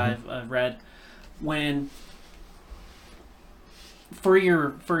that I've read. What I'm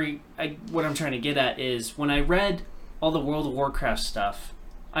trying to get at is, when I read all the World of Warcraft stuff,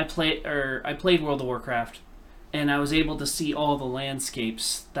 I played World of Warcraft, and I was able to see all the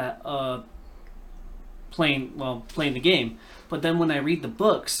landscapes that playing the game. But then when I read the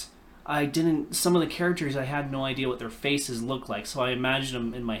books, some of the characters, I had no idea what their faces looked like, so I imagined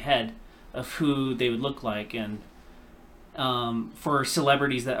them in my head of who they would look like. And for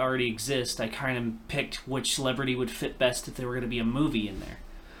celebrities that already exist, I kind of picked which celebrity would fit best if there were going to be a movie in there.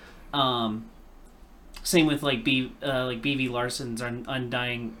 Same with like B.V. Larson's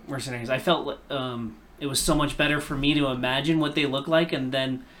Undying Mercenaries. I felt it was so much better for me to imagine what they look like, and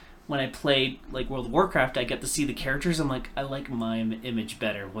then when I played like World of Warcraft, I get to see the characters. I'm like, I like my image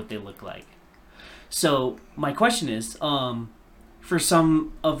better, what they look like. So my question is, for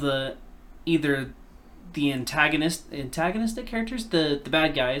some of either the antagonistic characters, the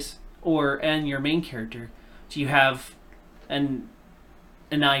bad guys, and your main character, do you have an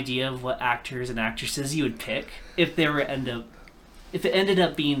idea of what actors and actresses you would pick if it ended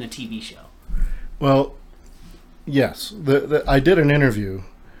up being the TV show? Well, yes. I did an interview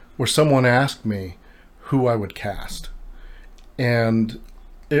where someone asked me who I would cast, and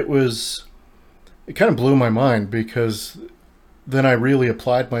it kind of blew my mind, because then I really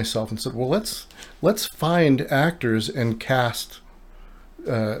applied myself and said, well, let's find actors and cast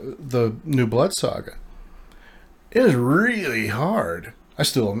the New Blood Saga. It is really hard. I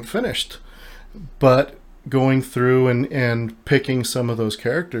still haven't finished, but going through and picking some of those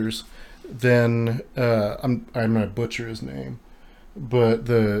characters, then I'm gonna butcher his name, but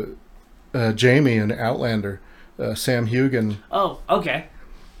the Jamie in Outlander, Sam Hugan. Oh, okay.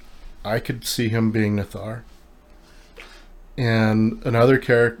 I could see him being Nathar. And another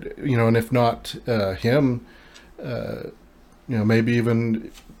character, and if not him, maybe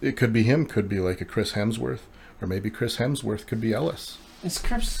even it could be him, could be like a Chris Hemsworth, or maybe Chris Hemsworth could be Ellis. Is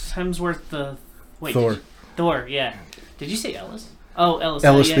Chris Hemsworth Thor? Thor, yeah. Did you say Ellis? Oh, Ellis.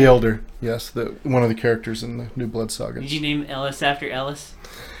 Ellis yeah. the Elder, yes, one of the characters in the New Blood Saga. Did you name Ellis after Ellis?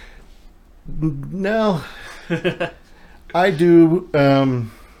 No. I do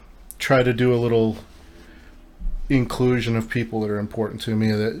try to do a little inclusion of people that are important to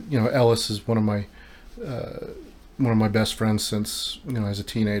me. That Ellis is one of my best friends since as a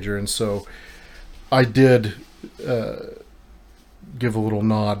teenager, and so I did give a little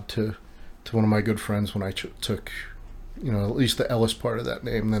nod to one of my good friends when I took at least the Ellis part of that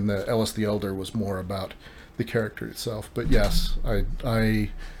name. And then the Ellis the Elder was more about the character itself. But yes, I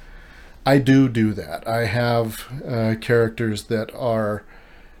do that. I have characters that are,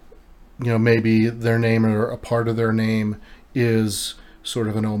 maybe their name or a part of their name is sort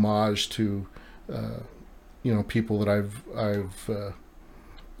of an homage to, people that I've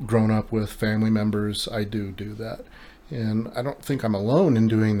grown up with family members, I do that. And I don't think I'm alone in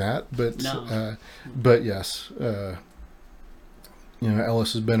doing that, but No. but yes,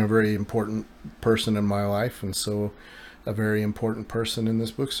 Ellis has been a very important person in my life, and so a very important person in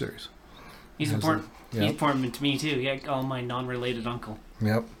this book series. He's important. He's important to me too. Yeah, all my non-related uncle.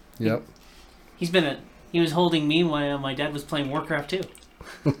 Yep. He was holding me while my dad was playing Warcraft 2.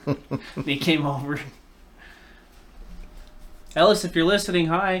 He came over. Ellis, if you're listening,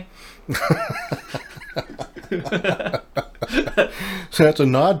 hi. So that's a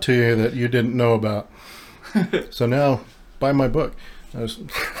nod to you that you didn't know about. So now, buy my book. So,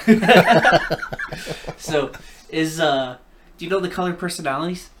 do you know the color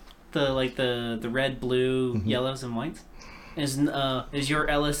personalities? The red, blue, Mm-hmm. yellows, and whites? Is your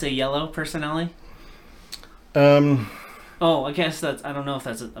Ellis a yellow personality? Oh, I guess I don't know if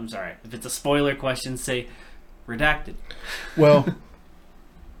that's I'm sorry. If it's a spoiler question, say redacted. Well,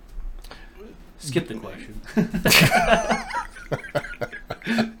 Skip the question.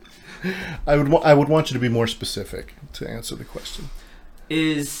 I would want you to be more specific to answer the question.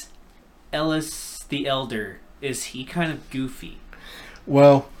 Is Ellis the Elder, is he kind of goofy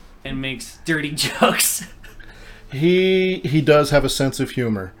Well, and makes dirty jokes? he does have a sense of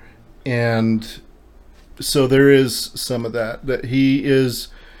humor, and so there is some of that he is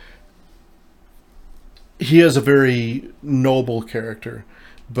a very noble character,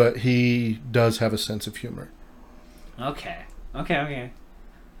 but he does have a sense of humor. Okay. I'm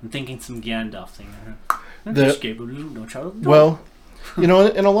thinking some Gandalf thing. Well, in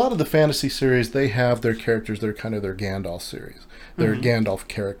a lot of the fantasy series, they have their characters. They're kind of their Gandalf series, their Gandalf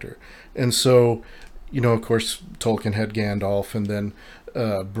character. And so, of course, Tolkien had Gandalf, and then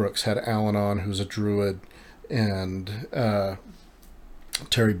Brooks had Alanon, who's a druid, and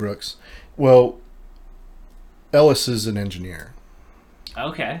Terry Brooks. Well, Ellis is an engineer.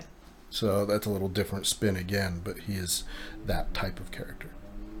 Okay. So that's a little different spin again, but he is that type of character,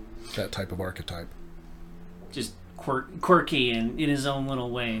 that type of archetype. Just quirky and in his own little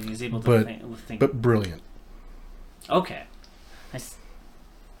way, and he's able to think. But brilliant. Okay.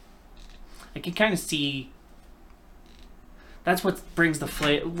 I can kind of see. That's what brings the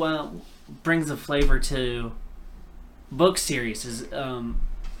flavor to book series is,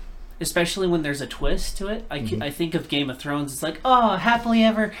 especially when there's a twist to it. I think of Game of Thrones. It's like, oh, happily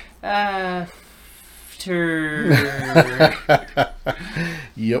ever after.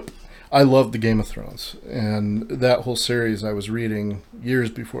 Yep. I loved the Game of Thrones, and that whole series I was reading years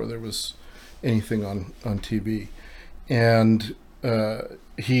before there was anything on TV. And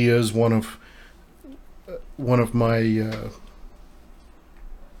he is one of my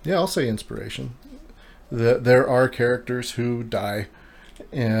I'll say inspiration. There are characters who die,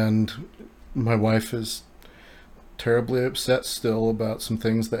 and my wife is terribly upset still about some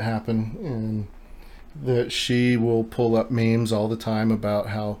things that happen, and that she will pull up memes all the time about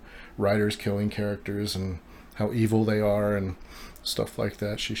how writers killing characters and how evil they are and stuff like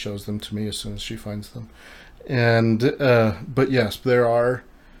that. She shows them to me as soon as she finds them. And but yes, there are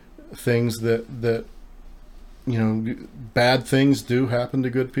things that bad things do happen to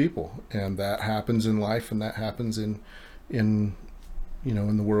good people, and that happens in life, and that happens in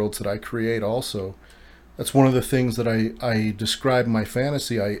the worlds that I create also. That's one of the things that I describe my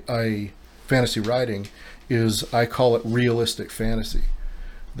fantasy fantasy writing is I call it realistic fantasy.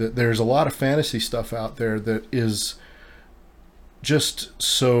 That there's a lot of fantasy stuff out there that is just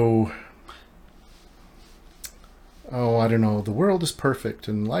so, I don't know, the world is perfect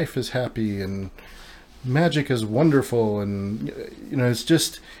and life is happy and magic is wonderful, and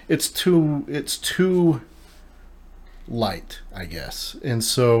it's too light, I guess. And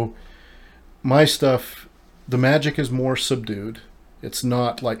so my stuff, the magic is more subdued. It's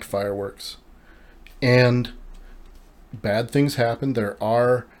not like fireworks. And bad things happen. There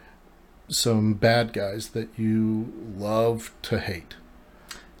are some bad guys that you love to hate.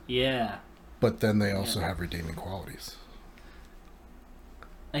 Yeah. But then they also have redeeming qualities.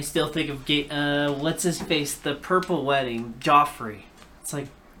 I still think of what's his face, the Purple Wedding, Joffrey. It's like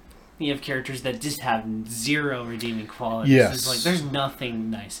you have characters that just have zero redeeming qualities. Yes. It's like there's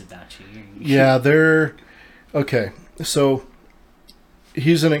nothing nice about you. Yeah, they're okay. So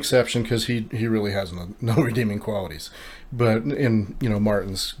he's an exception because he really has no redeeming qualities, but in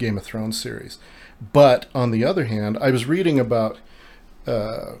Martin's Game of Thrones series. But on the other hand, I was reading about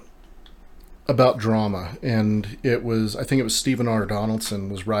drama, and I think it was Stephen R. Donaldson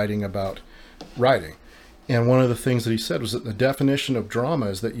was writing about writing, and one of the things that he said was that the definition of drama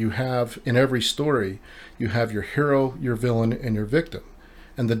is that you have in every story you have your hero, your villain, and your victim,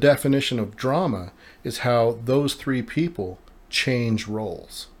 and the definition of drama is how those three people change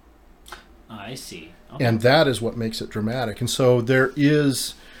roles. I see. Okay. And that is what makes it dramatic. And so there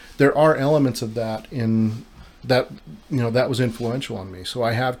are elements of that in that, that was influential on me. So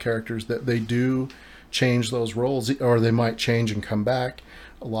I have characters that they do change those roles, or they might change and come back.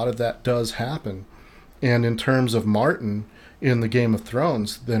 A lot of that does happen. And in terms of Martin in the Game of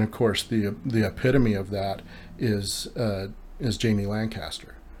Thrones, then of course the epitome of that is Jaime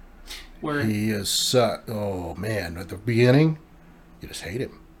Lancaster. Where He is oh man, at the beginning you just hate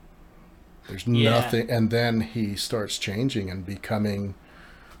him. There's nothing, and then he starts changing and becoming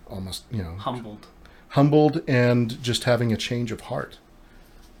almost, humbled and just having a change of heart.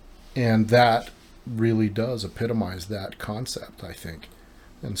 And that really does epitomize that concept, I think.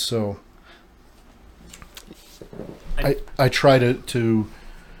 And so I try to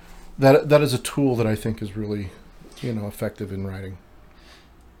that is a tool that I think is really, effective in writing.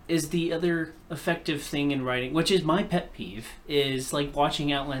 Is the other effective thing in writing, which is my pet peeve, is like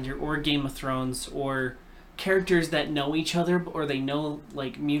watching Outlander or Game of Thrones or characters that know each other, or they know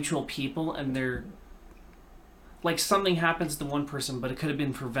like mutual people, and they're like something happens to one person, but it could have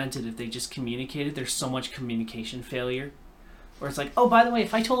been prevented if they just communicated. There's so much communication failure, where it's like, oh, by the way,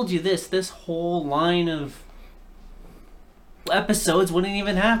 if I told you this whole line of episodes wouldn't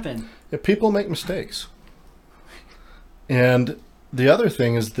even happen. Yeah, people make mistakes. And the other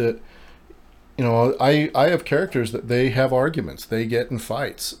thing is that, I have characters that they have arguments. They get in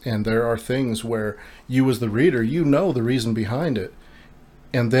fights. And there are things where you as the reader, the reason behind it.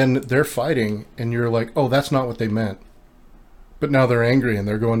 And then they're fighting and you're like, oh, that's not what they meant. But now they're angry and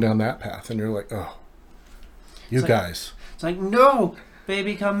they're going down that path. And you're like, oh, you guys. It's like, no,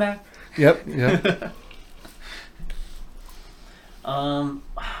 baby, come back. Yep.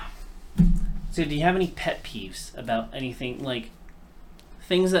 So do you have any pet peeves about anything, like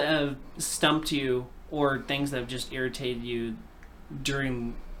things that have stumped you or things that have just irritated you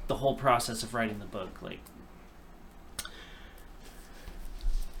during the whole process of writing the book? Like,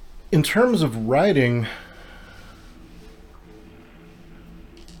 in terms of writing,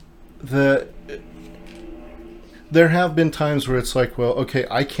 there have been times where it's like, well, okay,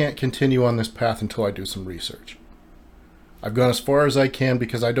 I can't continue on this path until I do some research. I've gone as far as I can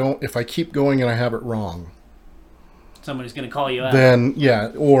because if I keep going and I have it wrong, somebody's going to call you out. Then,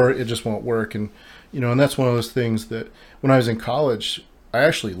 or it just won't work. And, and that's one of those things that when I was in college, I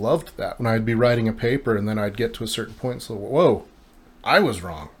actually loved that. When I'd be writing a paper and then I'd get to a certain point and say, whoa, I was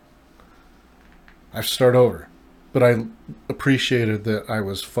wrong. I have to start over. But I appreciated that I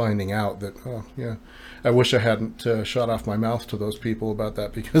was finding out that, I wish I hadn't shot off my mouth to those people about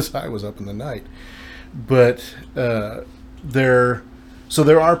that because I was up in the night. But there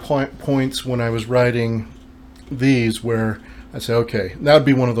are points when I was writing these where I say, okay, that would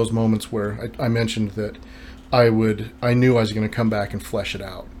be one of those moments where I mentioned that I knew I was going to come back and flesh it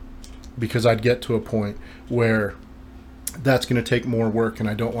out, because I'd get to a point where that's going to take more work and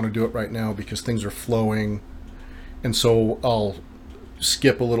I don't want to do it right now because things are flowing. And so I'll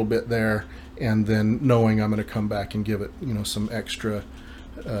skip a little bit there, and then knowing I'm going to come back and give it, some extra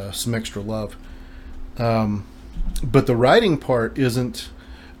love. But the writing part isn't,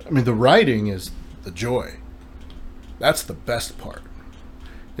 the writing is the joy. That's the best part,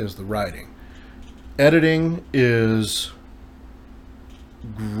 is the writing. Editing is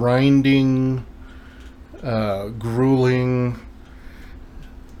grinding, grueling,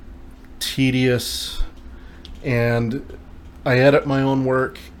 tedious, and I edit my own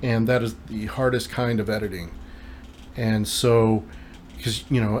work, and that is the hardest kind of editing. And so, because,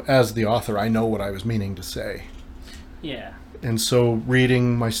 as the author, I know what I was meaning to say. Yeah. And so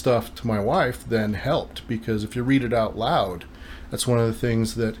reading my stuff to my wife then helped, because if you read it out loud, that's one of the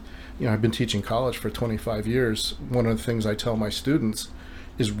things that, I've been teaching college for 25 years. One of the things I tell my students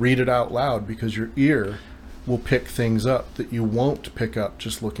is read it out loud, because your ear will pick things up that you won't pick up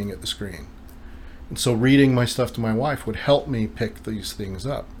just looking at the screen. And so reading my stuff to my wife would help me pick these things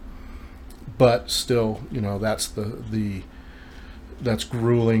up. But still, that's that's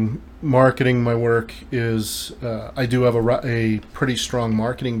grueling. Marketing my work is, I do have a pretty strong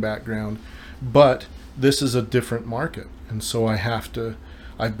marketing background, but this is a different market. And so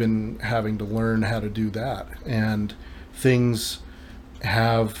I've been having to learn how to do that. And things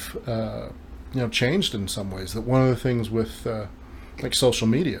have, changed in some ways. That one of the things with, like social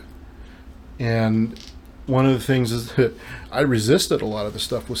media, and one of the things is that I resisted a lot of the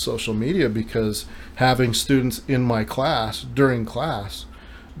stuff with social media, because having students in my class, during class,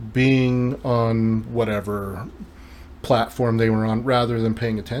 being on whatever platform they were on rather than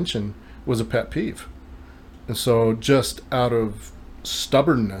paying attention was a pet peeve. And so just out of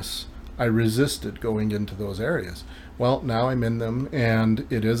stubbornness, I resisted going into those areas. well, now I'm in them, and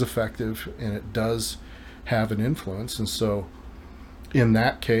it is effective, and it does have an influence. And so in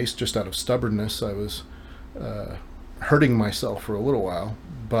that case, just out of stubbornness, I was hurting myself for a little while,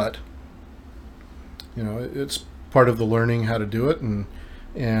 but it's part of the learning how to do it, and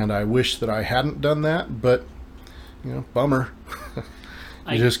I wish that I hadn't done that, but bummer.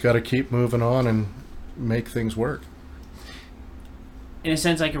 You just got to keep moving on and make things work. In a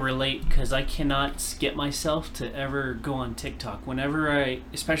sense, I can relate, because I cannot get myself to ever go on TikTok. Whenever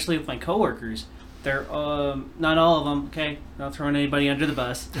especially with my coworkers, they're not all of them. Okay, not throwing anybody under the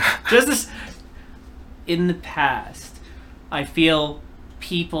bus. Just this. In the past, I feel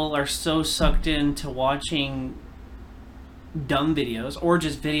people are so sucked into watching dumb videos, or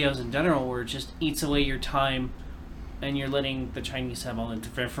just videos in general, where it just eats away your time, and you're letting the Chinese have all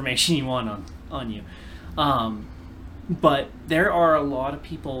the information you want on you. But there are a lot of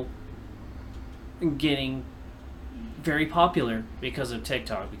people getting very popular because of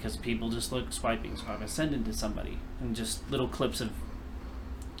TikTok, because people just swiping, sending to somebody, and just little clips of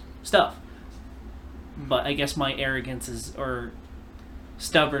stuff. But I guess my arrogance or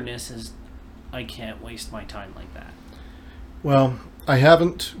stubbornness is, I can't waste my time like that. Well, I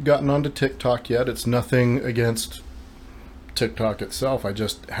haven't gotten onto TikTok yet. It's nothing against TikTok itself. I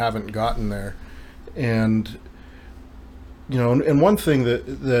just haven't gotten there. And and one thing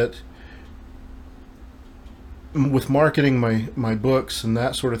that with marketing my books and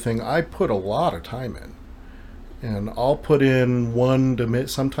that sort of thing, I put a lot of time in. And I'll put in 1 to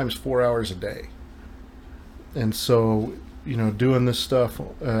sometimes 4 hours a day. And so, doing this stuff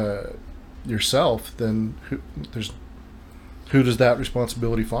yourself, then who does that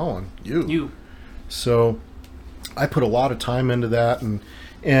responsibility fall on? You. So I put a lot of time into that,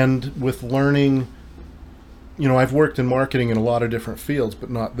 and with learning, I've worked in marketing in a lot of different fields,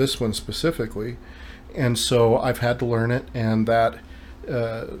 but not this one specifically. And so I've had to learn it, and that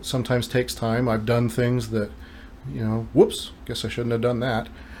sometimes takes time. I've done things that, whoops, guess I shouldn't have done that.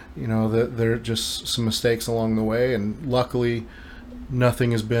 That there are just some mistakes along the way, and luckily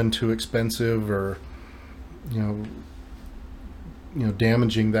nothing has been too expensive or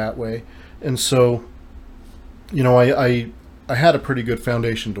damaging that way. And so I had a pretty good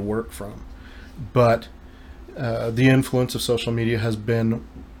foundation to work from, but the influence of social media has been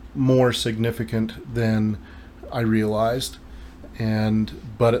more significant than I realized,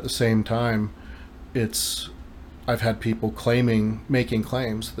 but at the same time, I've had people making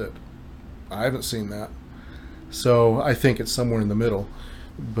claims that I haven't seen that. So I think it's somewhere in the middle,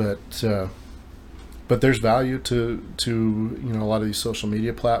 but there's value to a lot of these social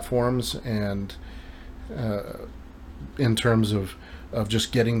media platforms, and in terms of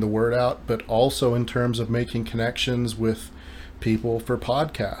just getting the word out, but also in terms of making connections with people for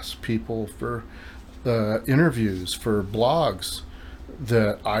podcasts, people for interviews, for blogs,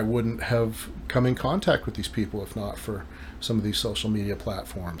 that I wouldn't have come in contact with these people if not for some of these social media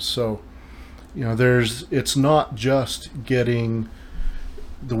platforms. So, it's not just getting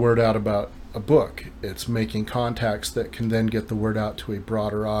the word out about a book. It's making contacts that can then get the word out to a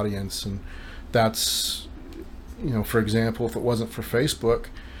broader audience. And that's, for example, if it wasn't for Facebook,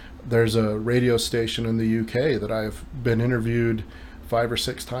 there's a radio station in the UK that I've been interviewed 5 or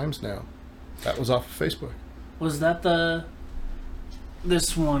 6 times now. That was off of Facebook. Was that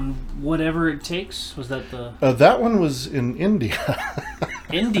this one, Whatever It Takes? Was that the... that one was in India.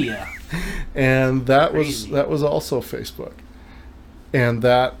 India? And that Crazy. was also Facebook. And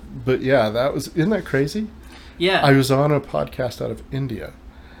that was... Isn't that crazy? Yeah. I was on a podcast out of India.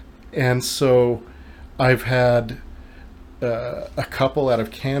 And so I've had a couple out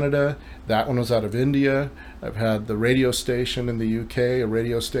of Canada. That one was out of India. I've had the radio station in the UK, a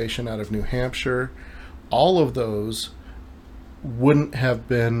radio station out of New Hampshire. All of those wouldn't have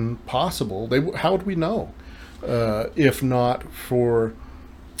been possible. How would we know if not for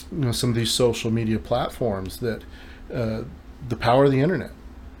some of these social media platforms, that the power of the internet,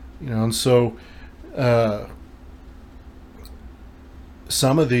 and so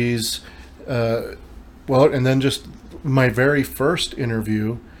some of these and then just my very first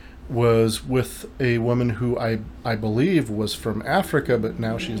interview was with a woman who I believe was from Africa, but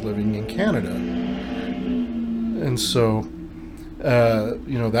now she's living in Canada. And so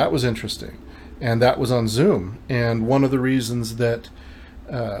that was interesting, and that was on Zoom. And one of the reasons that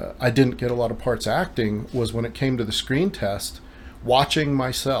I didn't get a lot of parts acting was when it came to the screen test, watching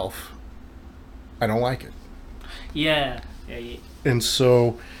myself, I don't like it. Yeah. And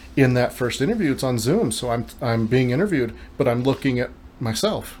so in that first interview, it's on Zoom, so I'm being interviewed, but I'm looking at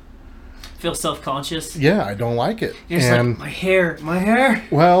myself. Feel self-conscious? Yeah, I don't like it. You're just like, my hair.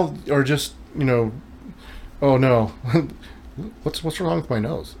 Well, or just, oh no, what's wrong with my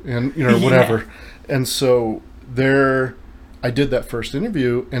nose? And, you know, whatever. And so I did that first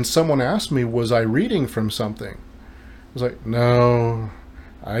interview, and someone asked me, was I reading from something? I was like, no,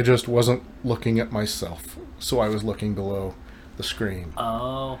 I just wasn't looking at myself. So I was looking below the screen.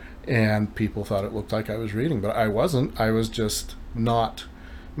 Oh. And people thought it looked like I was reading, but I wasn't. I was just not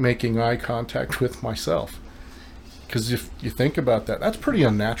making eye contact with myself. Because if you think about that, that's pretty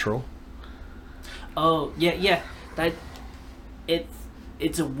unnatural. Oh, yeah.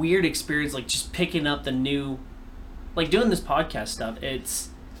 It's a weird experience, like just picking up the new, like doing this podcast stuff. It's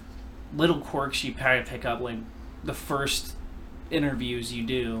little quirks you probably pick up when the first interviews you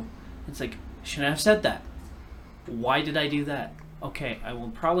do. It's like, shouldn't I have said that? Why did I do that? Okay, I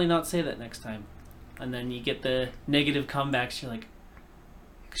will probably not say that next time. And then you get the negative comebacks. You're like,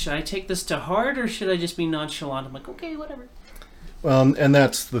 should I take this to heart or should I just be nonchalant? I'm like, okay, whatever. And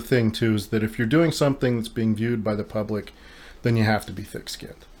that's the thing, too, is that if you're doing something that's being viewed by the public, then you have to be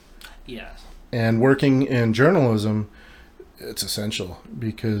thick-skinned. Yes. And working in journalism, it's essential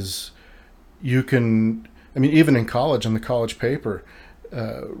because you can, I mean, even in college, on the college paper,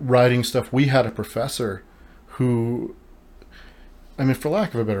 writing stuff, we had a professor who, I mean, for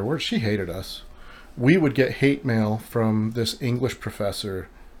lack of a better word, she hated us. We would get hate mail from this English professor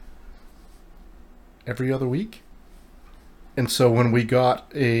every other week. And so when we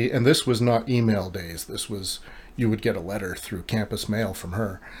got and this was not email days, this was, you would get a letter through campus mail from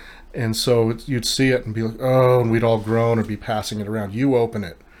her. And so you'd see it and be like, oh, and we'd all groan or be passing it around. You open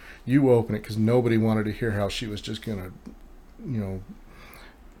it, because nobody wanted to hear how she was just going to, you know,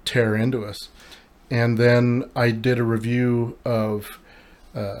 tear into us. And then I did a review of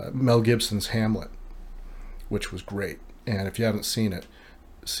Mel Gibson's Hamlet, which was great. And if you haven't seen it,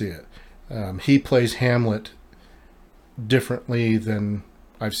 see it. He plays Hamlet differently than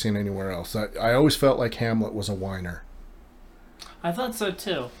I've seen anywhere else. I always felt like Hamlet was a whiner. I thought so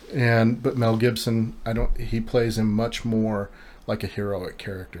too. But Mel Gibson, he plays him much more like a heroic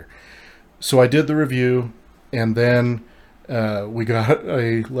character. So I did the review, and then we got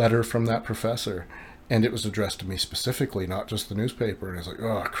a letter from that professor, and it was addressed to me specifically, not just the newspaper. And I was like,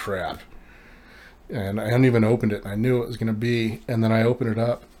 oh crap. And I hadn't even opened it, and I knew it was going to be. And then I opened it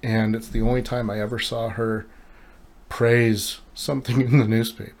up, and it's the only time I ever saw her praise something in the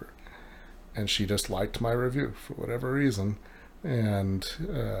newspaper. And she just liked my review for whatever reason. And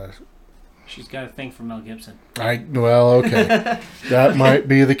she's got a thing for Mel Gibson. Well, okay. That might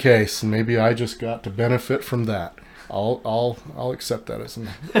be the case. And maybe I just got to benefit from that. I'll accept that as an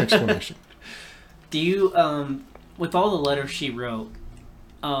explanation. Do you, with all the letters she wrote,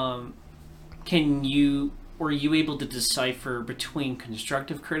 were you able to decipher between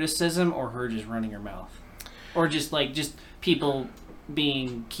constructive criticism or her just running her mouth? Or just people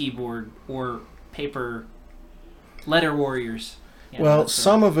being keyboard or paper letter warriors? Yeah, well,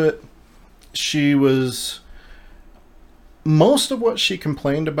 some of it, most of what she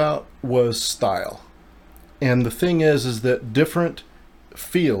complained about was style. And the thing is that different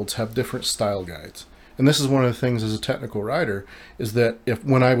fields have different style guides. And this is one of the things as a technical writer, is that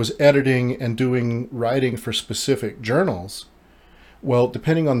when I was editing and doing writing for specific journals, well,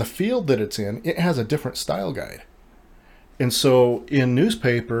 depending on the field that it's in, it has a different style guide. And so in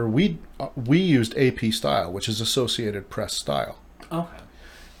newspaper, we used AP style, which is Associated Press style. Okay.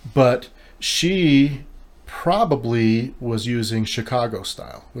 But she probably was using Chicago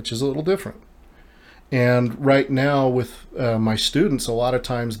style, which is a little different. And right now with my students, a lot of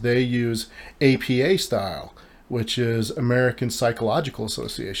times they use APA style, which is American Psychological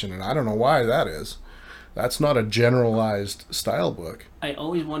Association. And I don't know why that is. That's not a generalized style book. I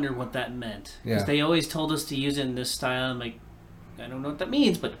always wondered what that meant. Yeah. Because they always told us to use it in this style. I'm like, I don't know what that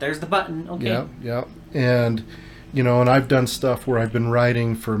means, but there's the button. Okay. Yeah. And, and I've done stuff where I've been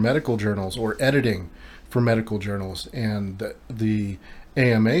writing for medical journals or editing for medical journals. And the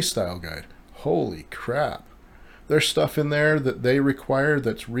AMA style guide, holy crap. There's stuff in there that they require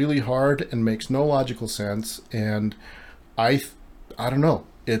that's really hard and makes no logical sense. And I don't know.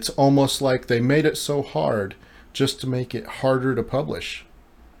 It's almost like they made it so hard just to make it harder to publish.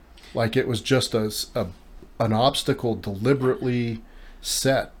 Like it was just an obstacle deliberately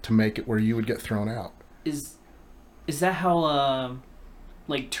set to make it where you would get thrown out. Is that how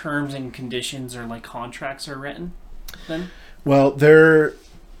terms and conditions or contracts are written then? Well, there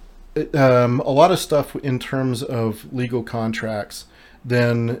a lot of stuff in terms of legal contracts.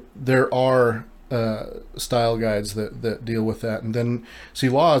 Then there are style guides that deal with that. And then, see,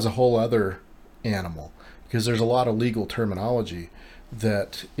 law is a whole other animal because there's a lot of legal terminology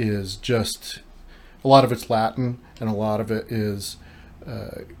that is just, a lot of it's Latin and a lot of it is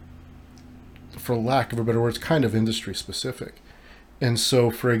for lack of a better word, it's kind of industry specific. And so,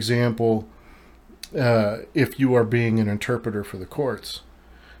 for example, if you are being an interpreter for the courts,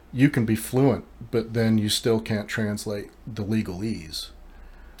 you can be fluent, but then you still can't translate the legalese.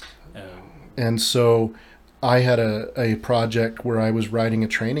 And so I had a project where I was writing a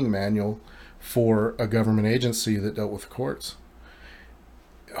training manual for a government agency that dealt with the courts.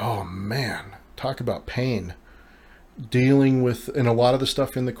 Oh man, talk about pain. Dealing with, and a lot of the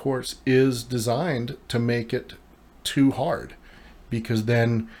stuff in the courts is designed to make it too hard, because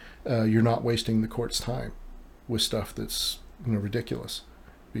then you're not wasting the court's time with stuff that's ridiculous.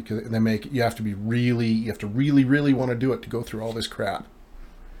 Because they make you have to really want to do it to go through all this crap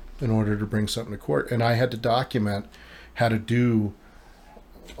in order to bring something to court. And I had to document how to do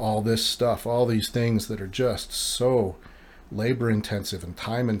all this stuff, all these things that are just so labor intensive and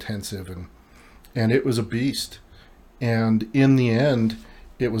time intensive, and it was a beast. And in the end,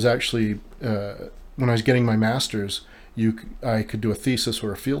 it was actually when I was getting my master's, I could do a thesis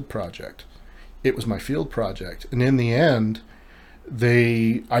or a field project. It was my field project, and in the end,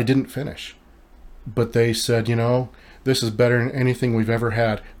 I didn't finish, but they said, this is better than anything we've ever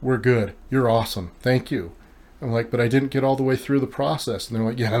had. We're good. You're awesome. Thank you. I'm like, but I didn't get all the way through the process. And they're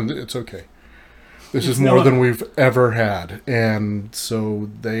like, yeah, it's okay. This is more than we've ever had. And so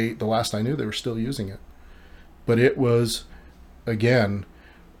the last I knew, they were still using it. But it was, again,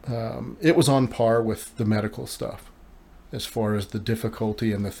 it was on par with the medical stuff as far as the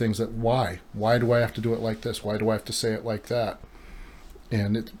difficulty and the things that, why do I have to do it like this? Why do I have to say it like that?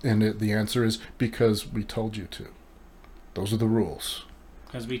 And the answer is because we told you to. Those are the rules.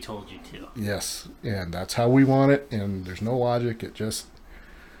 Because we told you to. Yes, and that's how we want it, and there's no logic. It just,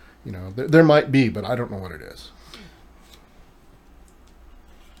 there might be, but I don't know what it is.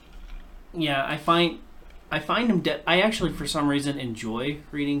 Yeah, I find them. I actually, for some reason, enjoy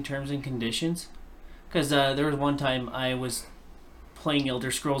reading terms and conditions, because there was one time I was playing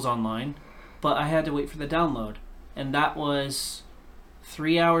Elder Scrolls Online, but I had to wait for the download, and that was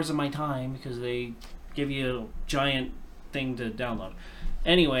 3 hours of my time because they give you a giant thing to download.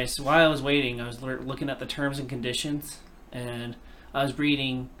 Anyway, so while I was waiting, I was looking at the terms and conditions, and I was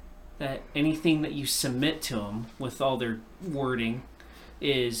reading that anything that you submit to them with all their wording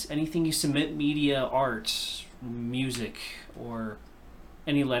is anything you submit, media, art, music, or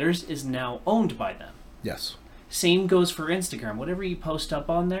any letters, is now owned by them. Yes. Same goes for Instagram. Whatever you post up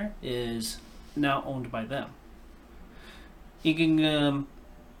on there is now owned by them. You can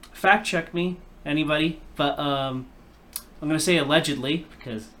fact check me, anybody, but I'm going to say allegedly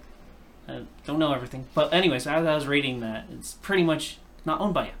because I don't know everything. But anyways, as I was reading that, it's pretty much not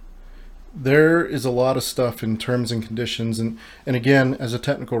owned by you. There is a lot of stuff in terms and conditions, and again, as a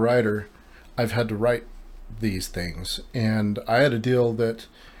technical writer, I've had to write these things. And I had a deal that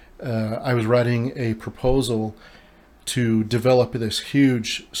I was writing a proposal to develop this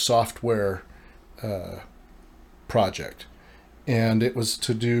huge software project. And it was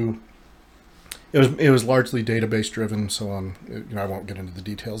to do, it was largely database driven, so I won't get into the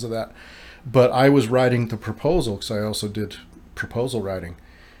details of that. But I was writing the proposal because I also did proposal writing.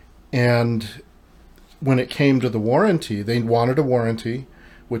 And when it came to the warranty, they wanted a warranty,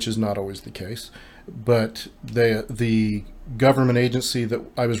 which is not always the case. But the government agency that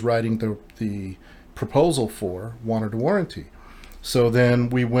I was writing the proposal for wanted a warranty. So then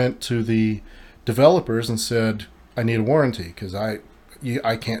we went to the developers and said, I need a warranty because I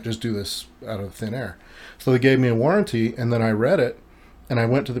can't just do this out of thin air. So they gave me a warranty, and then I read it, and I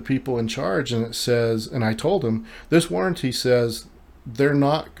went to the people in charge, and it says, and I told them, this warranty says they're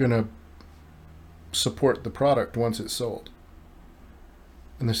not going to support the product once it's sold.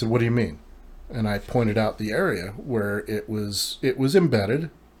 And they said, what do you mean? And I pointed out the area where it was embedded,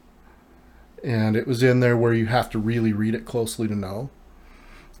 and it was in there where you have to really read it closely to know.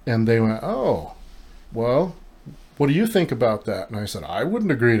 And they went, oh, well, what do you think about that? And I said, I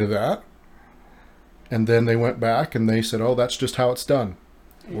wouldn't agree to that. And then they went back and they said, oh, that's just how it's done.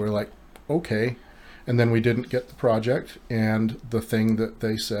 We're like, okay. And then we didn't get the project, and the thing that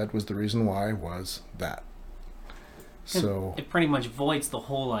they said was the reason why was that. So it pretty much voids the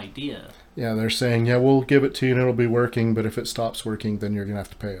whole idea. Yeah, they're saying, yeah, we'll give it to you and it'll be working, but if it stops working, then you're going to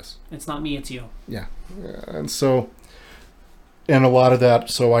have to pay us. It's not me, it's you. Yeah. And so, and a lot of that,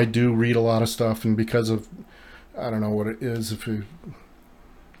 so I do read a lot of stuff, and because of, I don't know what it is,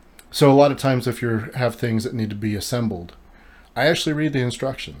 so a lot of times if you have things that need to be assembled, I actually read the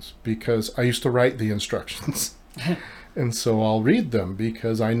instructions because I used to write the instructions. And so I'll read them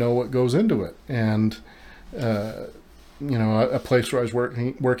because I know what goes into it. And, a place where I was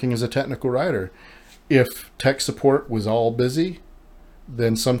working as a technical writer, if tech support was all busy,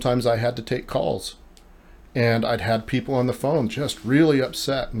 then sometimes I had to take calls. And I'd had people on the phone just really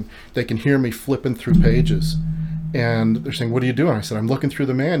upset, and they can hear me flipping through pages. And they're saying, "What are you doing?" I said, "I'm looking through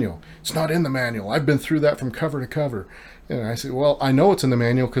the manual." "It's not in the manual. I've been through that from cover to cover." And I said, "Well, I know it's in the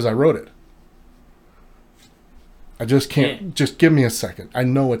manual because I wrote it. I just can't, just give me a second. I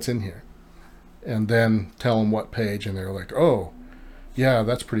know it's in here." And then tell them what page, and they're like, "Oh, yeah,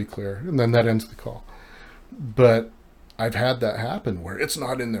 that's pretty clear." And then that ends the call. But I've had that happen where it's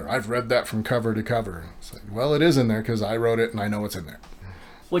not in there. I've read that from cover to cover. It's like, well, it is in there because I wrote it and I know it's in there.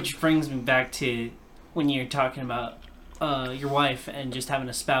 Which brings me back to when you're talking about your wife and just having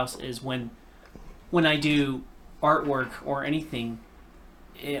a spouse, is when I do artwork or anything,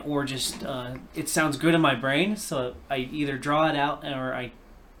 or just it sounds good in my brain, so I either draw it out or I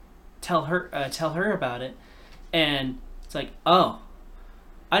tell her about it, and it's like, oh,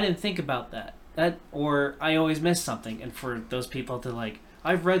 I didn't think about that. Or I always miss something. And for those people to like,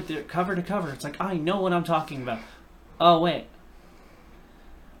 I've read the cover to cover, it's like, I know what I'm talking about. Oh, wait.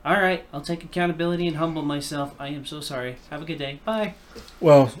 All right, I'll take accountability and humble myself. I am so sorry. Have a good day. Bye.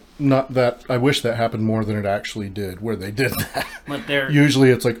 Well, not that. I wish that happened more than it actually did, where they did that. But usually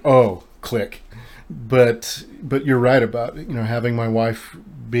it's like, oh, click. But you're right about, having my wife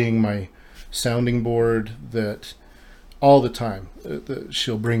being my sounding board, that all the time that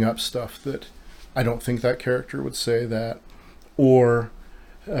she'll bring up stuff that I don't think that character would say that, or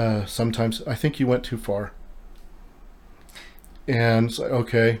sometimes, "I think you went too far." And it's like,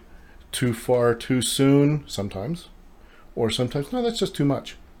 okay, too far too soon sometimes, or sometimes, "No, that's just too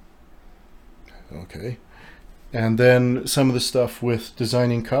much." Okay. And then some of the stuff with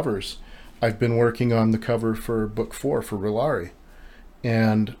designing covers, I've been working on the cover for book 4 for Rilari,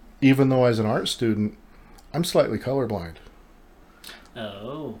 and even though as an art student I'm slightly colorblind,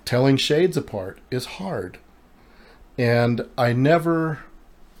 telling shades apart is hard. And I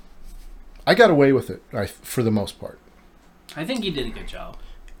got away with it, for the most part. I think you did a good job.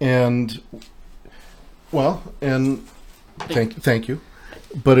 And, well, and thank you.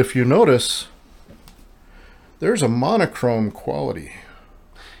 But if you notice, there's a monochrome quality.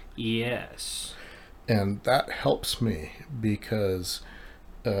 Yes. And that helps me because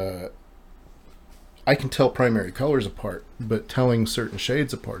I can tell primary colors apart, but telling certain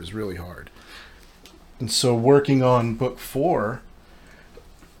shades apart is really hard. And so working on book 4,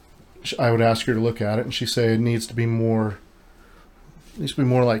 I would ask her to look at it, and she'd say it needs to be more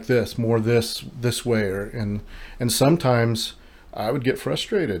like this, more this way, and sometimes I would get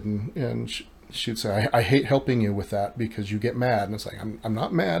frustrated, and she'd say, I hate helping you with that because you get mad. And it's like, I'm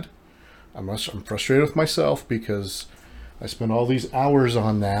not mad. I'm frustrated with myself because I spent all these hours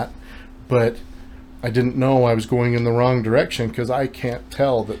on that, but I didn't know I was going in the wrong direction because I can't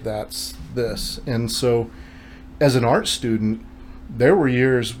tell that that's this. And so as an art student, there were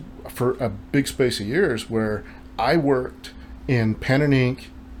years, for a big space of years, where I worked in pen and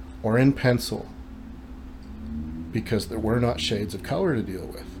ink or in pencil because there were not shades of color to deal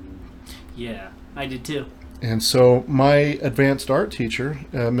with. Yeah, I did too. And so my advanced art teacher,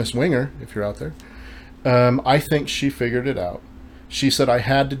 Miss Winger, if you're out there, I think she figured it out. She said I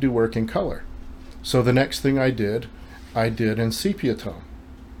had to do work in color. So the next thing I did in sepia tone.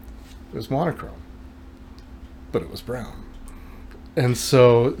 It was monochrome, but it was brown. And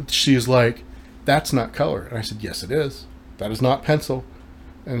so she's like, "That's not color." And I said, "Yes, it is. That is not pencil."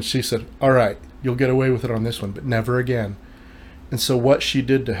 And she said, "All right, you'll get away with it on this one, but never again." And so what she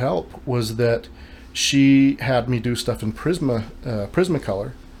did to help was that she had me do stuff in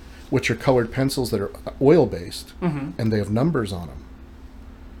Prismacolor, which are colored pencils that are oil-based, and they have numbers on them.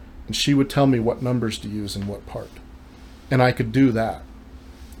 And she would tell me what numbers to use in what part. And I could do that.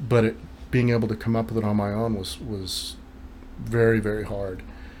 But being able to come up with it on my own was very, very hard.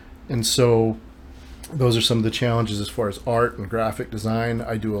 And so those are some of the challenges as far as art and graphic design.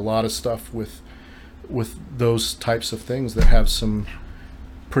 I do a lot of stuff with those types of things that have some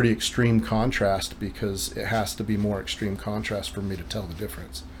pretty extreme contrast, because it has to be more extreme contrast for me to tell the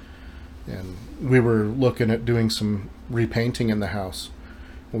difference. And we were looking at doing some repainting in the house.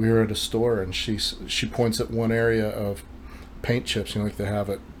 We were at a store, and she points at one area of paint chips, like they have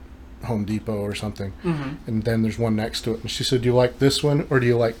at Home Depot or something, and then there's one next to it, and she said, "Do you like this one or do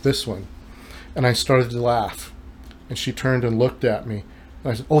you like this one?" And I started to laugh, and she turned and looked at me,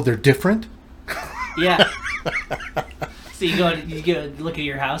 and I said, "Oh, they're different?" Yeah. So you go look at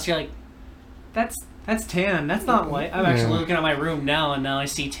your house, you're like, that's tan, that's not white. I'm actually looking at my room now, and now I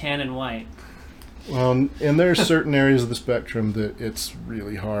see tan and white. Well, and there are certain areas of the spectrum that it's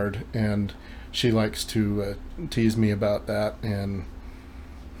really hard, and she likes to tease me about that, and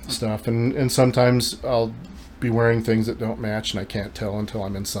stuff, and sometimes I'll be wearing things that don't match, and I can't tell until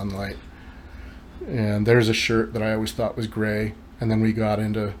I'm in sunlight. And there's a shirt that I always thought was gray, and then we got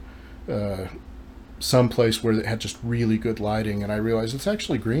into some place where it had just really good lighting, and I realized it's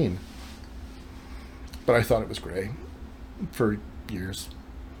actually green. But I thought it was gray for years.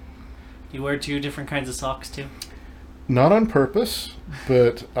 You wear 2 different kinds of socks too? Not on purpose,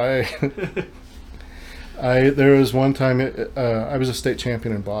 but there was one time I was a state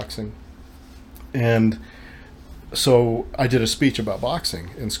champion in boxing, and so I did a speech about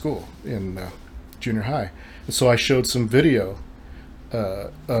boxing in school in junior high, and so I showed some video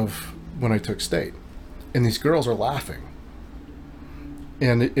of when I took state, and these girls are laughing,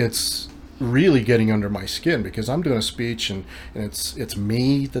 and it's really getting under my skin because I'm doing a speech and it's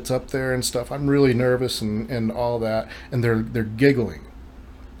me that's up there and stuff. I'm really nervous and all that, and they're giggling,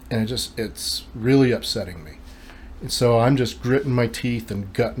 and it's really upsetting me. And so I'm just gritting my teeth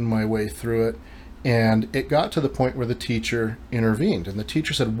and gutting my way through it, and it got to the point where the teacher intervened, and the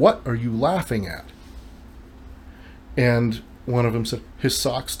teacher said, "What are you laughing at?" And one of them said, "His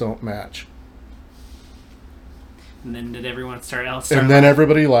socks don't match." And then did everyone start And then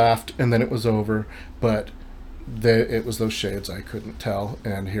everybody laughed, and then it was over. But it was those shades I couldn't tell,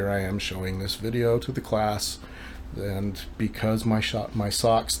 and here I am showing this video to the class. And because my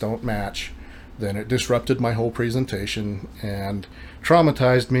socks don't match, then it disrupted my whole presentation and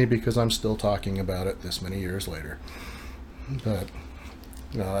traumatized me because I'm still talking about it this many years later. But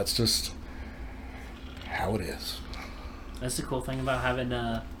no, that's just how it is. That's the cool thing about having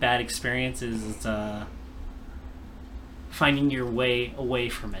bad experiences is finding your way away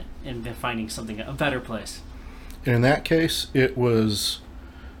from it and then finding a better place. And in that case, it was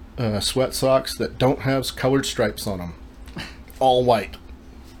sweat socks that don't have colored stripes on them, all white,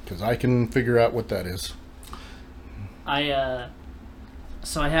 because I can figure out what that is.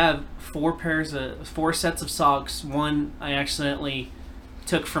 So I have 4 sets of socks. One I accidentally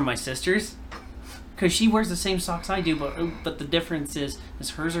took from my sister's because she wears the same socks I do, but the difference is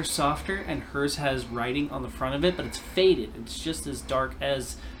hers are softer and hers has writing on the front of it, but it's faded. It's just as dark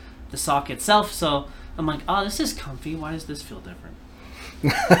as the sock itself. So I'm like, oh, this is comfy. Why does this feel different?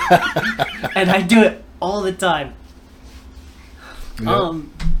 And I do it all the time. Yep.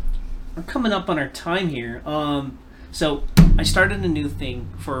 We're coming up on our time here. So I started a new thing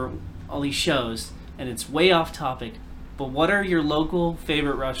for all these shows, and it's way off topic. But what are your local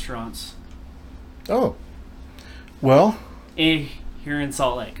favorite restaurants? Oh, well, Here in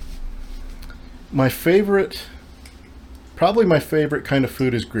Salt Lake. Probably my favorite kind of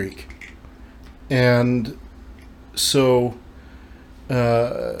food is Greek. And so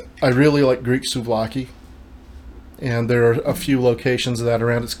I really like Greek souvlaki. And there are a few locations of that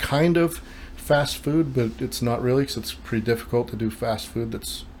around. It's kind of fast food, but it's not really, because it's pretty difficult to do fast food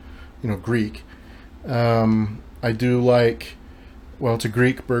that's, Greek. I do like, well, it's a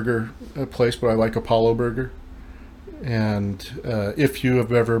Greek burger place, but I like Apollo Burger. And if you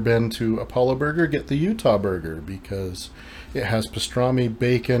have ever been to Apollo Burger, get the Utah Burger, because it has pastrami,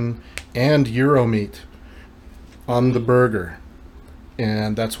 bacon, and Euro meat on the burger.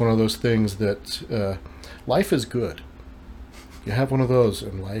 And that's one of those things that life is good. You have one of those,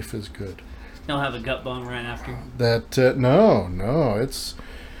 and life is good. You'll have a gut bone right after. That no, it's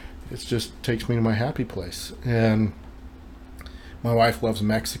just takes me to my happy place. And my wife loves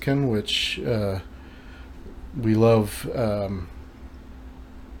Mexican, which we love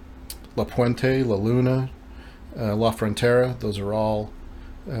La Puente, La Luna, La Frontera. Those are all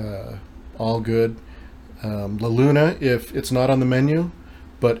good. La Luna, if it's not on the menu,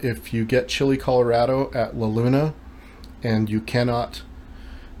 but if you get chili Colorado at La Luna, and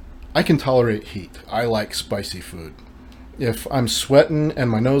I can tolerate heat. I like spicy food. If I'm sweating and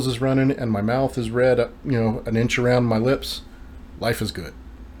my nose is running and my mouth is red, an inch around my lips, life is good.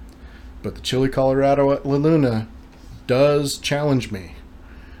 But the chili Colorado at La Luna does challenge me.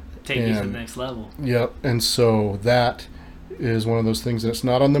 Take you to the next level. Yep, and so that is one of those things that's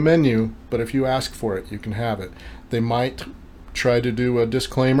not on the menu, but if you ask for it, you can have it. They might try to do a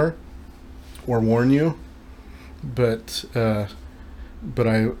disclaimer or warn you, but I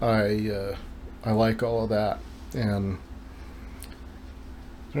like all of that. And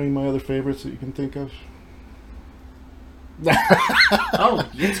are there any of my other favorites that you can think of? Oh,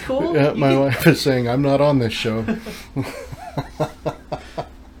 it's cool. Yeah, my wife is saying I'm not on this show.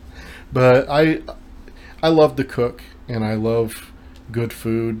 But I love to cook, and I love good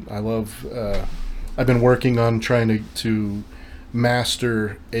food. I've been working on trying to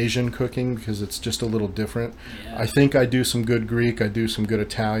master Asian cooking, because it's just a little different. Yeah. I think I do some good Greek. I do some good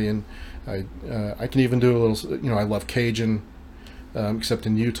Italian. I can even do a little. I love Cajun. Except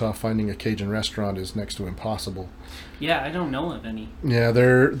in Utah, finding a Cajun restaurant is next to impossible. Yeah, I don't know of any. Yeah,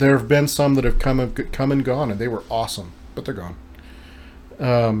 there have been some that have come and gone, and they were awesome, but they're gone.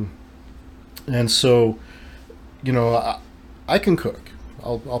 And so, you know, I can cook.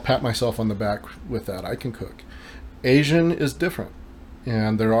 I'll pat myself on the back with that. I can cook. Asian is different,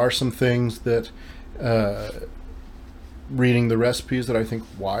 and there are some things that reading the recipes that I think,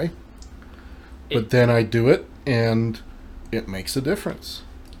 why? But then I do it, and it makes a difference.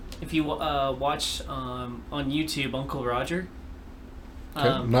 If you watch on YouTube Uncle Roger, Okay,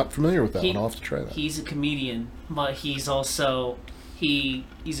 I'm not familiar with that one. I'll have to try that. He's a comedian, but he's also he's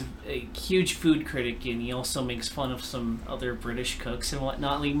a huge food critic, and he also makes fun of some other British cooks and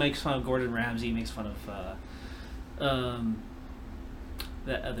whatnot. He makes fun of Gordon Ramsay. He makes fun of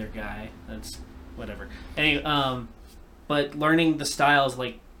that other guy. That's whatever. Anyway, but learning the styles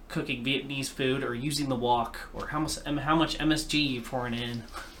like cooking Vietnamese food or using the wok or how much MSG you're pouring in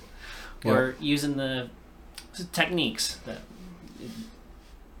or using the techniques that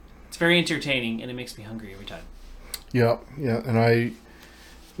it's very entertaining and it makes me hungry every time. Yeah, and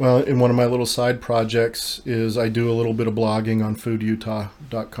in one of my little side projects is I do a little bit of blogging on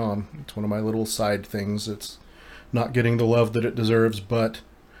foodutah.com. It's one of my little side things. It's not getting the love that it deserves, but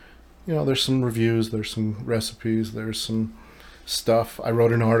you know, there's some reviews, there's some recipes, there's some stuff. I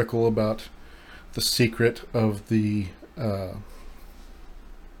wrote an article about the secret of the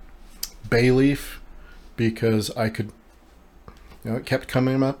bay leaf because it kept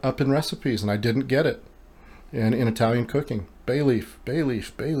coming up in recipes and I didn't get it. And in Italian cooking, bay leaf.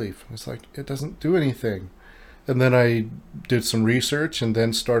 It's like, it doesn't do anything. And then I did some research and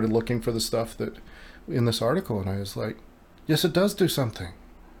then started looking for the stuff that in this article, and I was like, yes, it does do something.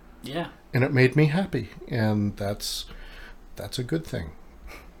 Yeah. And it made me happy, and that's a good thing.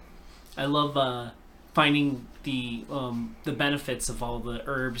 I love finding the benefits of all the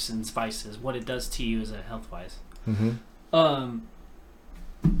herbs and spices, what it does to you as a health-wise. Mm-hmm.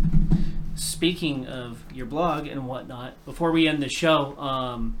 Speaking of your blog and whatnot, before we end the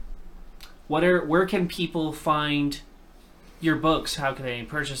show, where can people find your books? How can they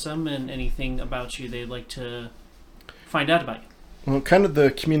purchase them, and anything about you they'd like to find out about you? Well, kind of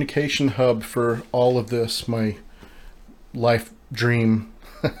the communication hub for all of this, my life dream,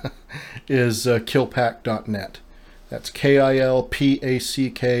 is KILPACK.net. That's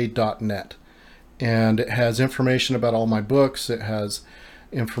KILPACK.net. And it has information about all my books. It has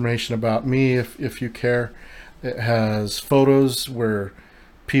information about me if you care. It has photos where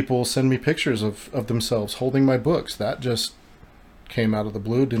people send me pictures of themselves holding my books. That just came out of the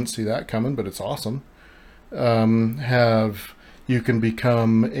blue. Didn't see that coming, but it's awesome. You can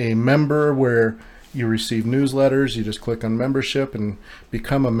become a member where you receive newsletters. You just click on membership and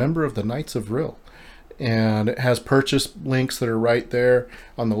become a member of the Knights of Rill. And it has purchase links that are right there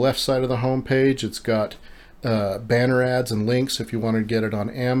on the left side of the homepage. It's got banner ads and links if you want to get it on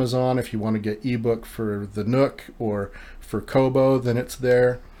Amazon. If you want to get ebook for the Nook or for Kobo, then it's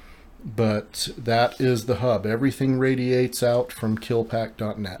there. But that is the hub. Everything radiates out from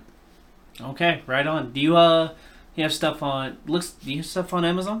KILPACK.net. Okay, right on. Do you have stuff on? Do you have stuff on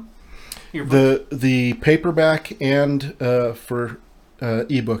Amazon? The paperback and for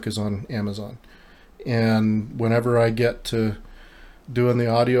ebook is on Amazon. And whenever I get to doing the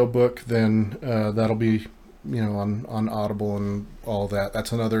audiobook, then that'll be on Audible and all that.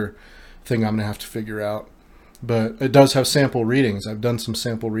 That's another thing I'm gonna have to figure out. But it does have sample readings. I've done some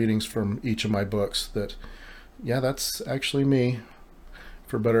sample readings from each of my books that's actually me,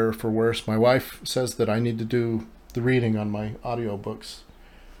 for better or for worse. My wife says that I need to do the reading on my audiobooks,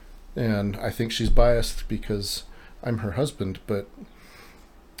 and I think she's biased because I'm her husband, but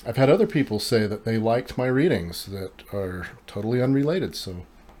I've had other people say that they liked my readings that are totally unrelated, so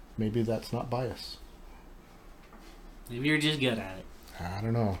maybe that's not bias. Maybe you're just good at it. I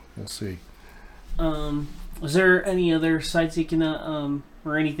don't know. We'll see. Is there any other sites you can,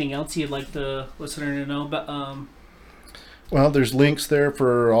 or anything else you'd like the listener to know about? Well, there's links there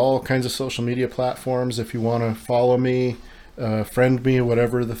for all kinds of social media platforms. If you want to follow me, friend me,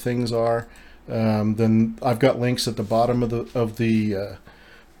 whatever the things are, then I've got links at the bottom of the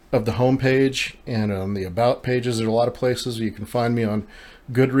homepage and on the about pages. There's a lot of places you can find me on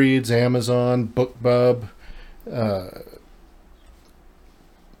Goodreads, Amazon, BookBub.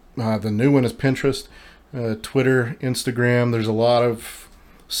 The new one is Pinterest, Twitter, Instagram. There's a lot of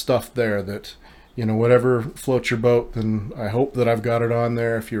stuff there that, whatever floats your boat, then I hope that I've got it on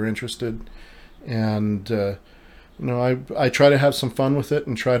there if you're interested. And, I try to have some fun with it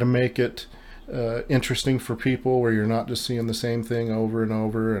and try to make it interesting for people where you're not just seeing the same thing over and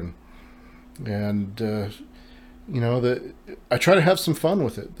over. And that I try to have some fun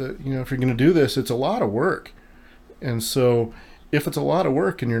with it. That, if you're going to do this, it's a lot of work. And so if it's a lot of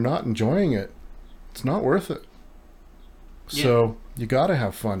work and you're not enjoying it, it's not worth it. Yeah. So you got to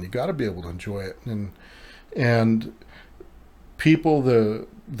have fun. You got to be able to enjoy it. And people, the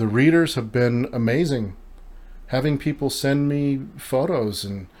readers have been amazing. Having people send me photos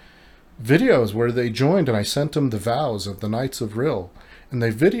and videos where they joined, and I sent them the vows of the Knights of Rill, and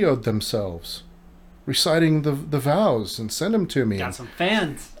they videoed themselves reciting the vows and sent them to me. Got some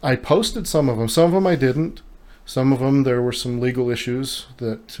fans. I posted some of them. Some of them I didn't. Some of them there were some legal issues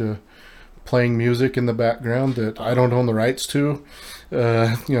that playing music in the background that I don't own the rights to.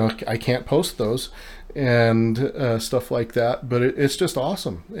 I can't post those and stuff like that. But it's just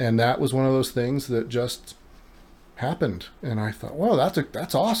awesome. And that was one of those things that just happened. And I thought, wow,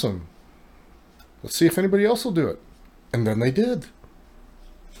 that's awesome. Let's see if anybody else will do it. And then they did.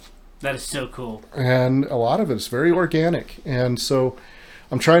 That is so cool. And a lot of it is very organic. And so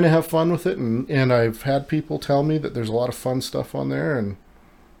I'm trying to have fun with it. And I've had people tell me that there's a lot of fun stuff on there.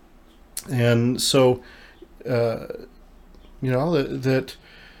 And so, that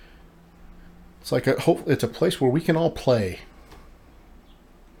it's like it's a place where we can all play.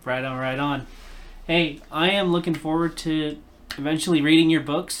 Right on, right on. Hey, I am looking forward to eventually reading your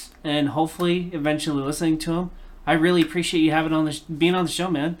books and hopefully eventually listening to them. I really appreciate you being on the show,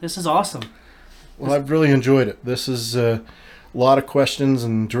 man. This is awesome. Well, I've really enjoyed it. This is a lot of questions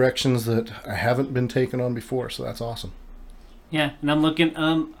and directions that I haven't been taken on before, so that's awesome. Yeah, and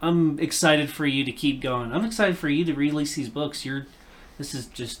I'm excited for you to keep going. I'm excited for you to release these books. This is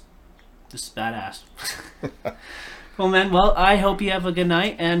badass. Cool, man. Well, I hope you have a good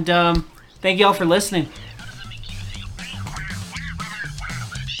night, and thank you all for listening.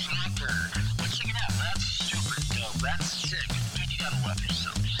 That's sick. Dude, you gotta love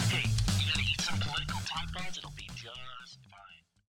yourself. Hey, you gotta eat some political type bites, it'll be just